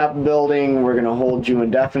window at the Capitol building, we're gonna hold you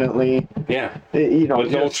indefinitely. Yeah.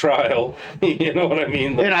 With no trial. You know what I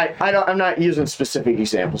mean? And I'm not using specific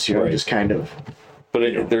examples here. I'm just kind of.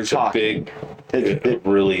 But there's talking. a big,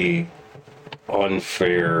 really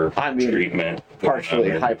unfair treatment.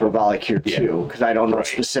 Partially hyperbolic here too, because I don't know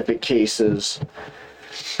specific cases.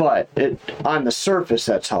 But on the surface,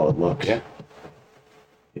 that's how it looks. Yeah.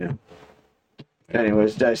 Yeah.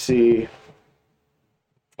 Anyways, did I see?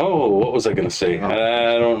 Oh, what was I gonna say?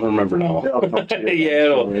 I don't remember now. It'll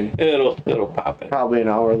pop in. Probably an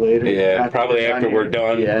hour later. Yeah, probably after we're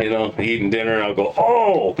done. Yeah. Eating dinner, and I'll go,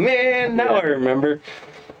 oh man, now I remember.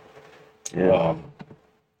 Yeah.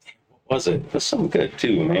 What was it? It was something good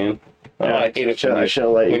too, man. I hate it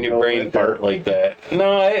when your brain fart like that.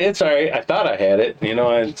 No, it's all right. I thought I had it.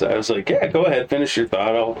 I was like, yeah, go ahead, finish your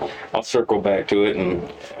thought. I'll circle back to it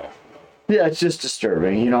and. Yeah, it's just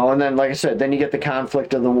disturbing, and then, like I said, then you get the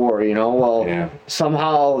conflict of the war,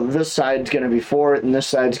 somehow this side's going to be for it and this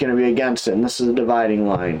side's going to be against it, and this is a dividing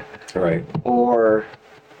line. Right. Or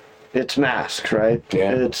it's masks, right?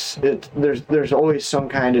 Yeah. There's always some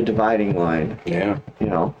kind of dividing line. Yeah.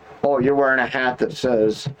 Oh, you're wearing a hat that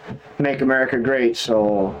says "Make America Great,"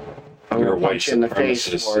 so I'm going to punch you in the face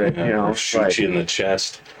for it, or shoot you in the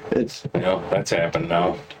chest. It's that's happened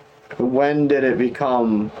now. When did it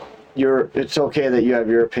become... it's okay that you have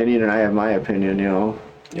your opinion and I have my opinion,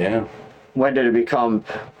 Yeah. When did it become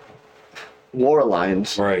war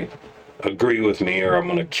lines? Right. Agree with me or I'm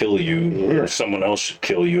going to kill you, or someone else should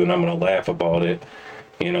kill you and I'm going to laugh about it.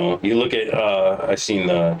 You look at, I seen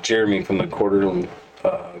Jeremy from the Quarterly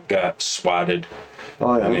got swatted.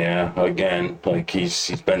 Oh, yeah. Yeah, again, like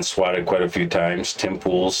he's been swatted quite a few times. Tim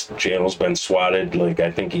Pool's channel's been swatted, like I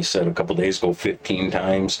think he said a couple days ago, 15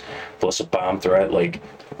 times, plus a bomb threat. Like,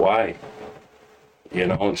 why?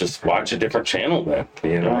 Just watch a different channel then.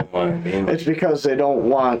 What I mean? It's because they don't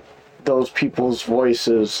want those people's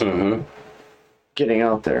voices getting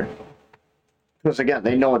out there. Because again,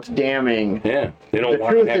 they know it's damning. Yeah, they don't the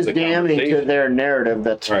want truth to have is the damning to their narrative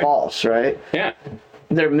that's false, right? Yeah.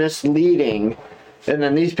 They're misleading. And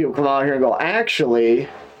then these people come out here and go, actually,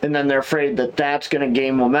 and then they're afraid that that's going to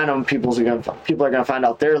gain momentum. People are going to find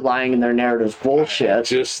out they're lying and their narrative's bullshit. I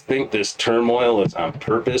just think this turmoil is on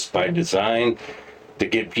purpose, by design, to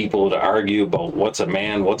get people to argue about what's a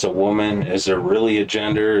man, what's a woman, is there really a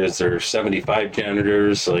gender, is there 75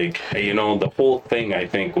 genders? Like, the whole thing, I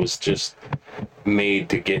think, was just made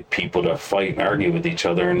to get people to fight and argue with each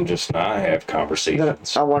other and just not have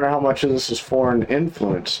conversations. I wonder how much of this is foreign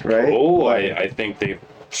influence, right? Oh, I think they've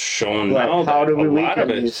shown now how do we a lot of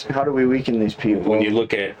it. How do we weaken these people? When you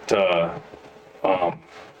look at,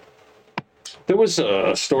 there was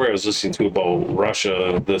a story I was listening to about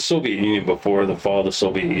Russia, the Soviet Union, before the fall of the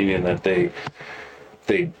Soviet Union, that they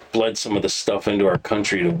bled some of the stuff into our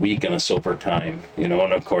country to weaken us over time, and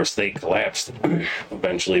of course they collapsed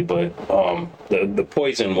eventually, but the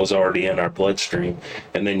poison was already in our bloodstream.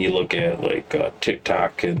 And then you look at like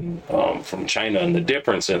TikTok and from China, and the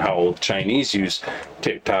difference in how Chinese use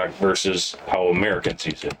TikTok versus how Americans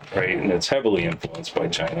use it, right? And it's heavily influenced by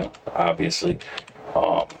China, obviously.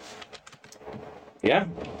 Yeah,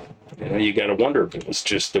 you got to wonder if it was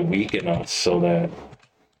just to weaken us so that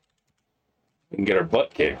we can get our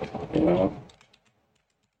butt kicked,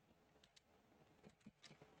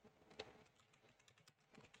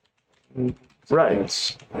 Right.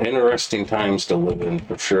 It's interesting times to live in,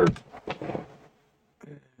 for sure.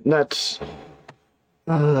 That's...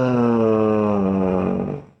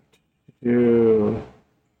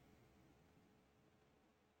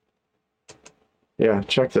 Yeah,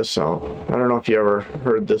 check this out. I don't know if you ever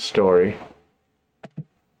heard this story.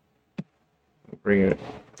 Bring it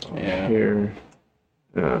here.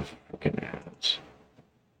 Freaking ads.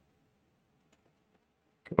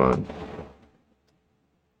 Come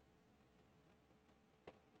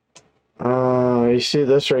on. You see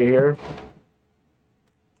this right here?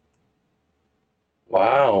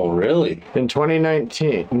 Wow, really? In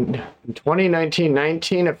 2019,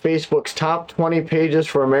 19 of Facebook's top 20 pages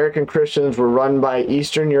for American Christians were run by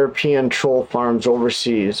Eastern European troll farms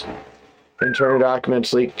overseas. Internal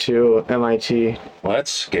documents leaked to MIT. Well,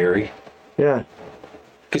 that's scary. Yeah.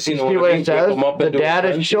 Because See what it says? The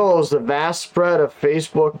data shows the vast spread of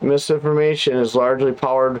Facebook misinformation is largely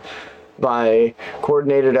powered by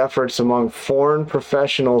coordinated efforts among foreign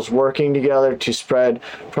professionals working together to spread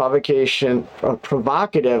provocative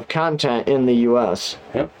content in the U.S.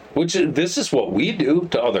 Yep. This is what we do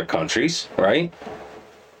to other countries, right?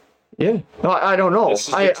 Yeah. No, I don't know. This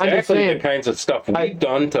is exactly I'm just saying, the kinds of stuff we've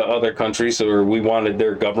done to other countries where we wanted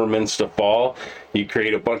their governments to fall. You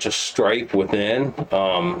create a bunch of strife within,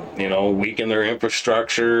 weaken their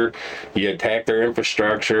infrastructure. You attack their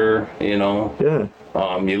infrastructure, Yeah.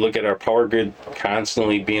 You look at our power grid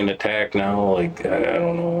constantly being attacked now. Like, I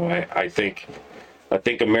don't know. I think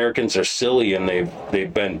Americans are silly and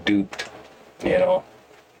they've been duped,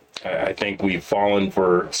 I think we've fallen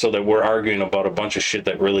so that we're arguing about a bunch of shit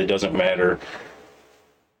that really doesn't matter.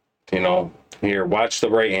 Here, watch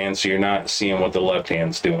the right hand so you're not seeing what the left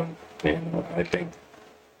hand's doing. I think,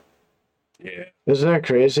 yeah. Isn't that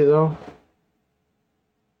crazy though?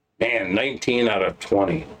 Man, 19 out of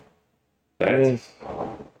 20. That's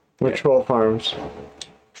We're troll farms.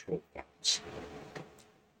 troll farms.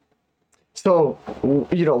 So,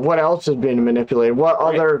 what else is being manipulated? What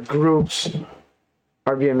other groups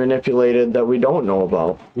are being manipulated that we don't know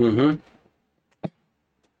about? Mm-hmm.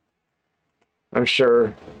 I'm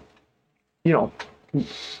sure,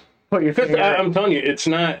 put your finger, I'm telling you, it's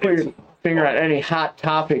not. put your finger on any hot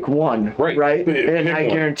topic one, Right. right? Pick And I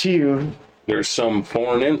one. guarantee you, There's some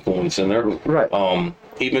foreign influence in there. right?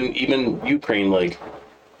 Even Ukraine, like,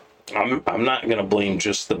 I'm not gonna blame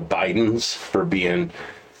just the Bidens for being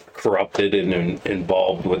corrupted and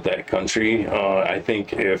involved with that country. I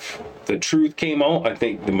think if the truth came out, I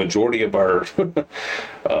think the majority of our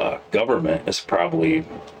government is probably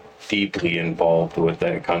deeply involved with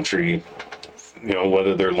that country.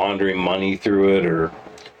 Whether they're laundering money through it or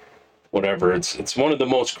whatever. It's one of the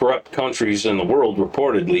most corrupt countries in the world,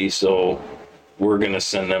 reportedly. So we're gonna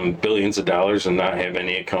send them billions of dollars and not have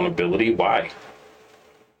any accountability. Why?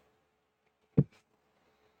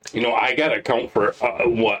 I got to account for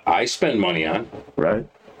what I spend money on. Right.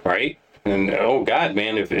 Right? And, oh, God,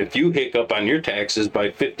 man, if you hiccup on your taxes by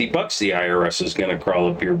 $50, the IRS is going to crawl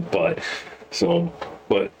up your butt. So,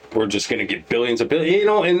 but we're just going to get billions, and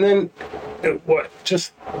then what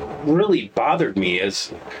just really bothered me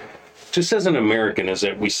just as an American, is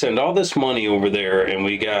that we send all this money over there and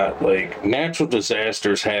we got, like, natural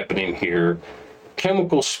disasters happening here.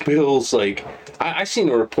 Chemical spills, like I seen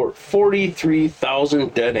a report,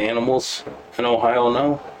 43,000 dead animals in Ohio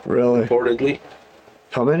now. Really? Reportedly.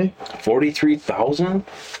 How many? 43,000?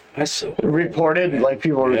 That's reported. Like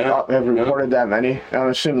people have reported that many. I'm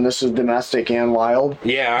assuming this is domestic and wild.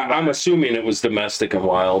 Yeah, I'm assuming it was domestic and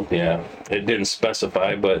wild. Yeah, it didn't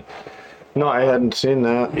specify, but no, I hadn't seen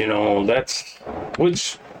that. That's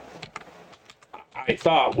which I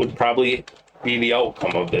thought would probably be the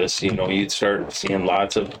outcome of this. You'd start seeing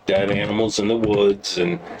lots of dead animals in the woods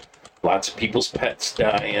and lots of people's pets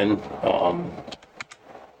dying,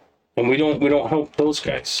 and we don't help those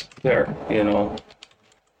guys there.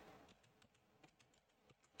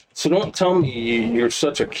 So don't tell me you're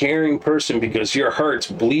such a caring person because your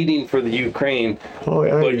heart's bleeding for the Ukraine,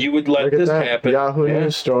 but you would let this happen. Yahoo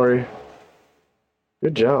News story.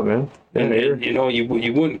 Good job, man. And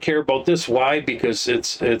you wouldn't care about this. Why? Because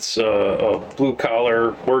it's a blue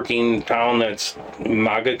collar working town that's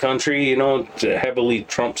MAGA country. It's heavily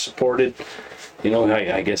Trump supported.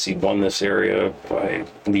 I guess he won this area by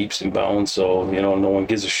leaps and bounds. So no one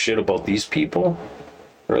gives a shit about these people.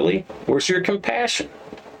 Really? Where's your compassion?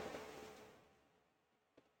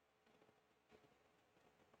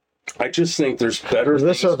 I just think there's better.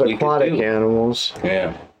 This is aquatic animals.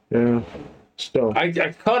 Yeah. Yeah. Still. I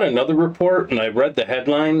caught another report and I read the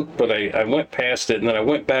headline, but I went past it and then I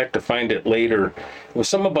went back to find it later. It was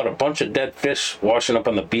something about a bunch of dead fish washing up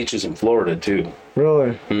on the beaches in Florida too.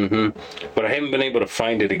 Really? Mm-hmm. But I haven't been able to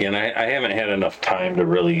find it again. I haven't had enough time to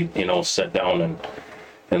really, sit down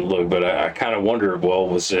and look. But I kind of wonder, well,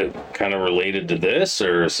 was it kind of related to this,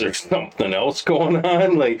 or is there something else going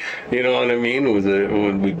on? Like, you know what I mean?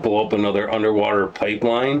 Would we blow up another underwater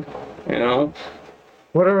pipeline?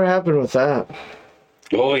 Whatever happened with that?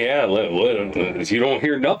 Oh yeah, you don't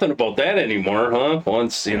hear nothing about that anymore, huh?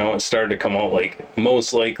 Once it started to come out, like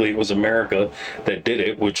most likely it was America that did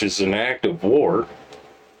it, which is an act of war.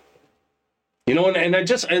 And what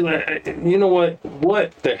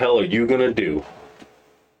the hell are you gonna do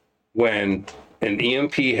when an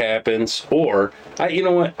EMP happens? Or I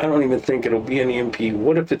don't even think it'll be an EMP.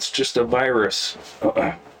 What if it's just a virus?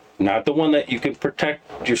 Not the one that you can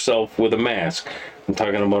protect yourself with a mask. I'm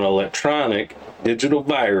talking about an electronic, digital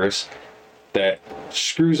virus that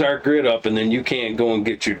screws our grid up, and then you can't go and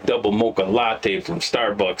get your double mocha latte from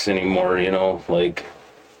Starbucks anymore, like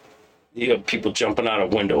you have people jumping out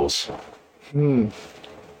of windows. And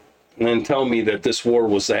then tell me that this war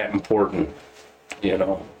was that important, you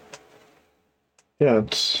know? Yeah,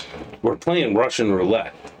 we're playing Russian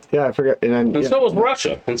roulette. Yeah, I forgot. And so is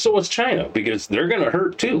Russia, and so is China, because they're going to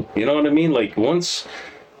hurt too. You know what I mean? Like once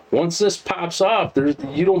this pops off,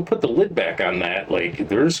 you don't put the lid back on that. Like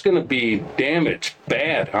there's going to be damage,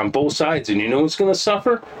 bad on both sides, and you know who's going to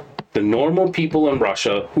suffer? The normal people in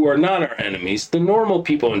Russia who are not our enemies, the normal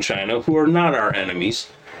people in China who are not our enemies,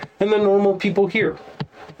 and the normal people here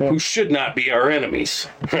who should not be our enemies,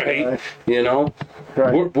 right? You know,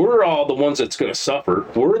 we're all the ones that's going to suffer.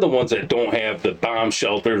 We're the ones that don't have the bomb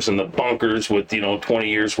shelters and the bunkers with 20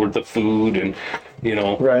 years worth of food and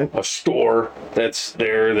a store that's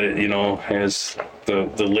there that has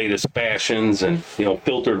the latest fashions and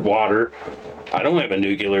filtered water. I don't have a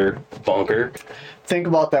nuclear bunker. Think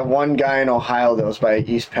about that one guy in Ohio that was by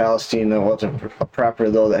East Palestine that wasn't a prepper,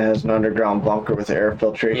 though, that has an underground bunker with air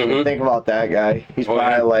filtration. Mm-hmm. Think about that guy. He's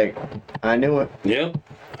probably like, I knew it. Yep.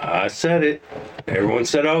 I said it. Everyone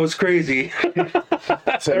said I was crazy.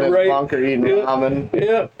 Sitting in his bunker eating ramen.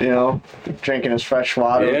 Yeah. Drinking his fresh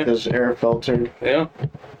water with his air filtered. Yeah.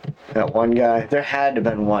 That one guy. There had to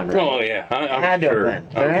have been one, right? Oh, yeah. I'm had sure. To have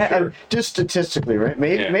been. Sure. Just statistically, right?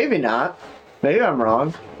 Maybe not. Maybe I'm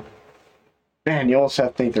wrong. Man, you almost have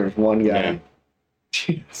to think there's one guy.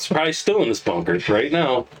 Yeah. It's probably still in this bunker right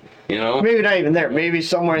now, Maybe not even there. Maybe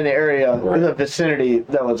somewhere in the area, or the vicinity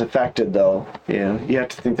that was affected, though. You have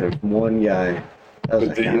to think there's one guy.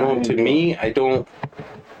 But, to me, I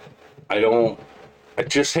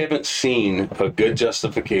just haven't seen a good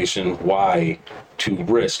justification why to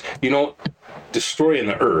risk, destroying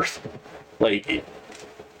the earth. Like,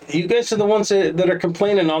 you guys are the ones that are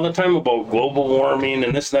complaining all the time about global warming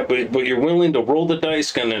and this and that, but you're willing to roll the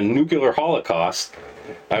dice on a nuclear holocaust.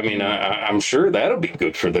 I mean, I'm sure that'll be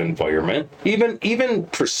good for the environment. Even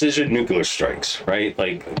precision nuclear strikes, right?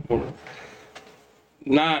 Like,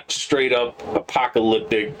 not straight up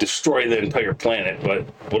apocalyptic, destroy the entire planet, but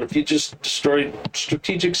what if you just destroy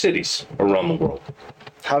strategic cities around the world?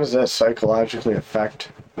 How does that psychologically affect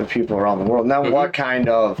the people around the world? Now, what kind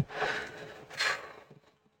of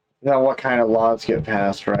laws get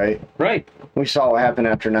passed, right? Right. We saw what happened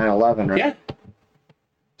after 9/11, right? Yeah.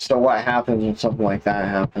 So what happens when something like that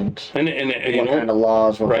happens? And what kind of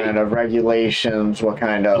laws, what kind of regulations, what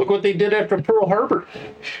kind of... Look what they did after Pearl Harbor,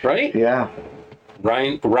 right? Yeah.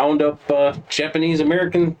 Round up Japanese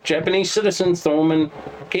citizens, throw them in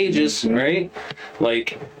cages, right?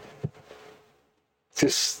 Like,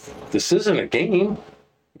 this isn't a game,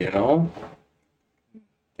 I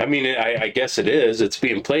mean, I guess it is. It's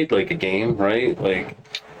being played like a game, right? Like,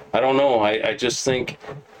 I don't know. I just think,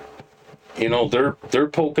 they're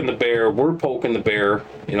poking the bear. We're poking the bear.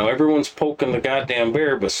 Everyone's poking the goddamn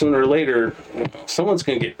bear. But sooner or later, someone's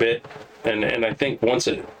gonna get bit. And I think once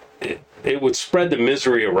it would spread the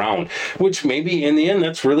misery around, which maybe in the end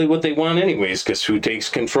that's really what they want anyways. Because who takes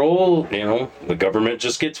control? The government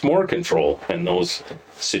just gets more control in those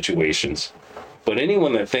situations. But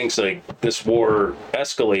anyone that thinks like this war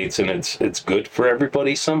escalates and it's good for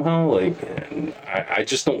everybody somehow, like I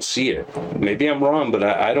just don't see it. Maybe I'm wrong, but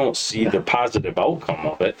I don't see the positive outcome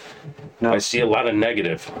of it. No. I see a lot of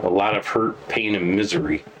negative, a lot of hurt, pain, and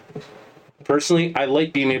misery. Personally, I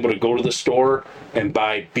like being able to go to the store and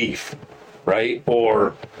buy beef, right?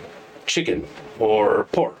 Or chicken, or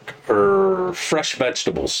pork, or fresh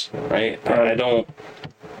vegetables, right? I don't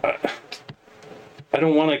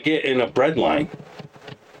want to get in a bread line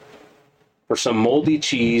for some moldy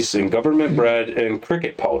cheese and government bread and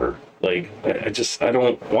cricket powder. Like, I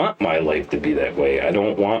don't want my life to be that way. I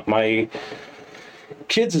don't want my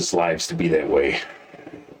kids' lives to be that way.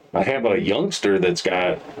 I have a youngster that's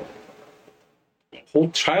got a whole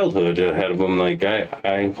childhood ahead of him. Like,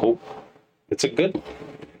 I hope it's a good one.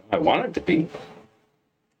 I want it to be.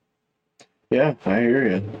 Yeah, I hear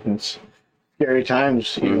you. It's scary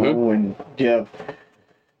times, when you have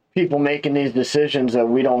people making these decisions that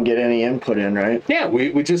we don't get any input in, right? Yeah,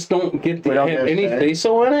 we just don't get to have any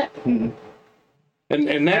say-so in it. Mm-hmm.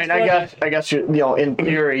 And that's I guess you in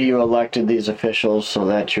theory you elected these officials, so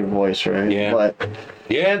that's your voice, right? Yeah. But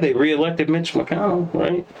they re-elected Mitch McConnell,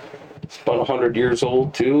 right? It's about 100 years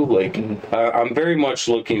old too. Like, I'm very much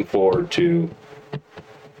looking forward to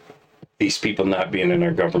these people not being in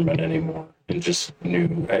our government anymore, and just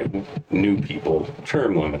new people.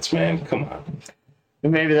 Term limits, man. Come on.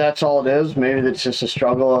 Maybe that's all it is. Maybe it's just a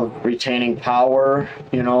struggle of retaining power.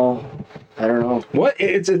 I don't know. What?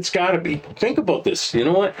 It's got to be. Think about this. You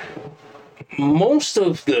know what? most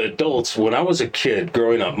of the adults, when I was a kid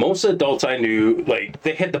growing up, most of the adults I knew, like,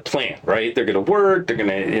 they had the plan, right? They're going to work, they're going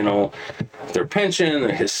to, you know, their pension,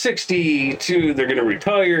 they're 62, they're going to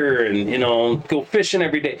retire and, you know, go fishing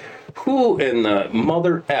every day. Who in the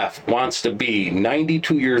mother F wants to be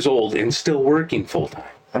 92 years old and still working full time?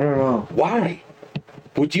 I don't know. Why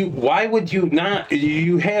would you not?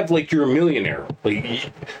 You have, like, you're a millionaire.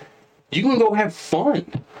 Like, you can go have fun.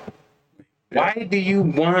 Why do you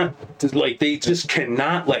want to, like, they just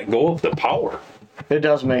cannot let go of the power? It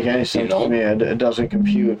doesn't make any sense to me. It doesn't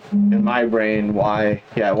compute in my brain why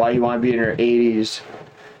you want to be in your 80s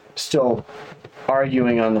still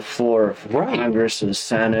arguing on the floor of Congress and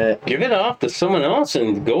Senate. Give it off to someone else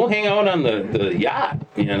and go hang out on the yacht,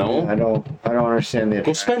 you know? I don't understand the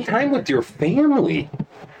Go spend time with your family.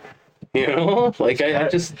 You know? Like,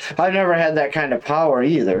 I've never had that kind of power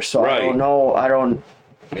either, so I don't know. I don't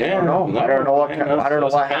know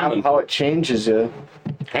how it changes you.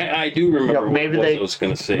 I do remember what I was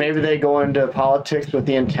going to say. Maybe they go into politics with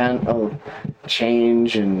the intent of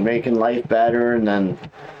change and making life better, and then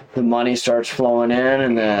the money starts flowing in,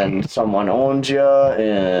 and then someone owns you.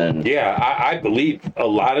 And I believe a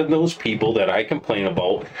lot of those people that I complain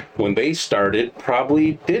about, when they started,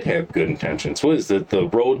 probably did have good intentions. What is it? The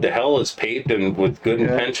road to hell is paved and with good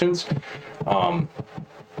intentions. I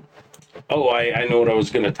know what I was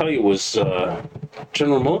going to tell you was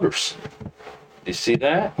General Motors. You see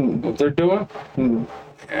that? What they're doing?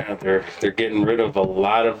 Yeah, they're getting rid of a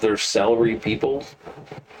lot of their salary people,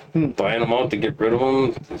 buying them out to get rid of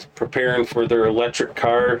them, preparing for their electric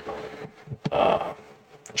car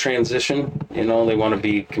transition. You know, they want to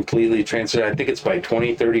be completely transitioned. I think it's by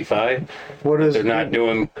 2035. They're not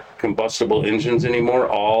doing combustible engines anymore.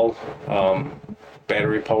 All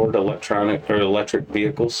battery-powered electric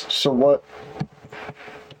vehicles. So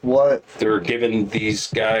what they're giving these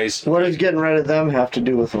guys? What does getting rid of them have to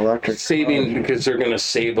do with electric? Saving, because they're going to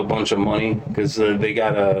save a bunch of money, because they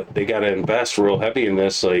gotta invest real heavy in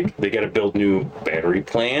this. Like, they gotta build new battery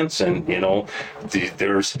plants, and you know,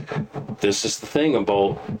 this is the thing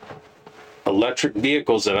about electric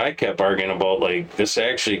vehicles that I kept arguing about. Like, this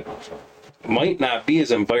actually might not be as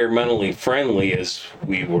environmentally friendly as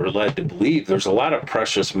we were led to believe. There's a lot of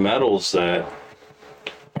precious metals that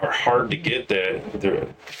are hard to get, that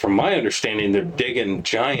from my understanding, they're digging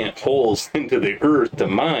giant holes into the earth to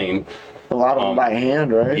mine. A lot of them by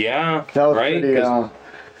hand, right? Yeah, that was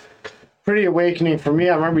pretty awakening for me.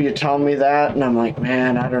 I remember you telling me that, and I'm like,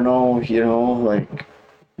 man, I don't know, you know, like,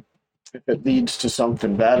 if it leads to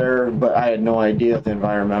something better, but I had no idea the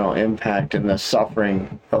environmental impact and the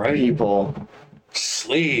suffering of people.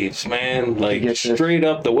 Slaves, man, like, straight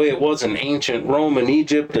up the way it was in ancient Rome and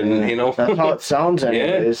Egypt, and you know, that's how it sounds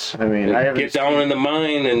anyways. I mean, I get down in the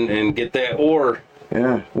mine and get that ore.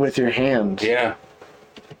 Yeah, with your hands. Yeah,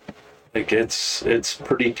 like, it's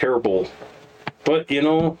pretty terrible. But you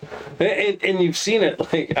know, and you've seen it.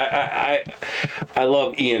 Like, I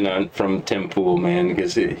love Ian from Tim Pool, man,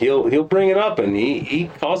 because he'll bring it up, and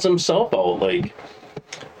he calls himself out, like,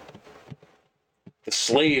 the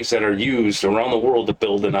slaves that are used around the world to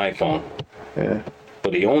build an iPhone. Yeah.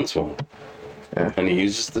 But he owns one. Yeah. And he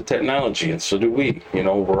uses the technology, and so do we. You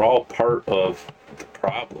know, we're all part of the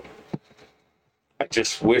problem. I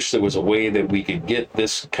just wish there was a way that we could get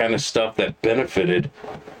this kind of stuff that benefited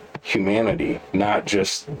humanity, not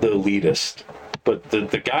just the elitist, but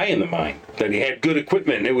the guy in the mine, that he had good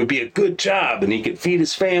equipment and it would be a good job and he could feed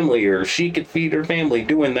his family, or she could feed her family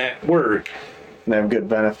doing that work. And have good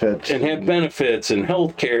benefits. And have benefits and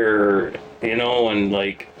health care, you know, and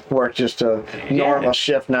like work just a normal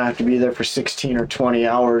shift, not have to be there for 16 or 20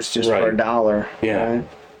 hours just for $1. Yeah. Right?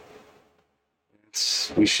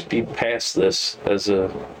 We should be past this as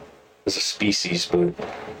a species, but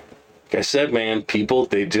like I said, man, people,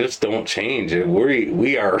 they just don't change.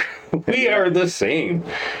 We are the same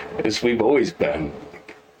as we've always been.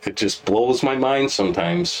 It just blows my mind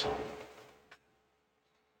sometimes.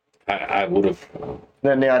 I would have.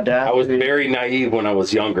 Then the audacity. I was very naive when I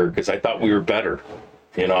was younger because I thought we were better.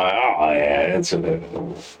 You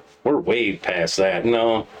know, we're way past that.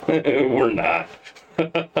 No, we're not.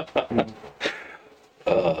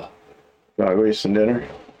 Are we some dinner?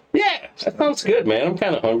 Yeah, that sounds good, man. I'm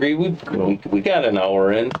kind of hungry. We got an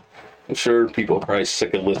hour in. I'm sure people are probably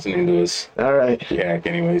sick of listening to us. All right. Yeah.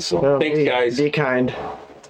 Anyway, so thanks, guys. Be kind.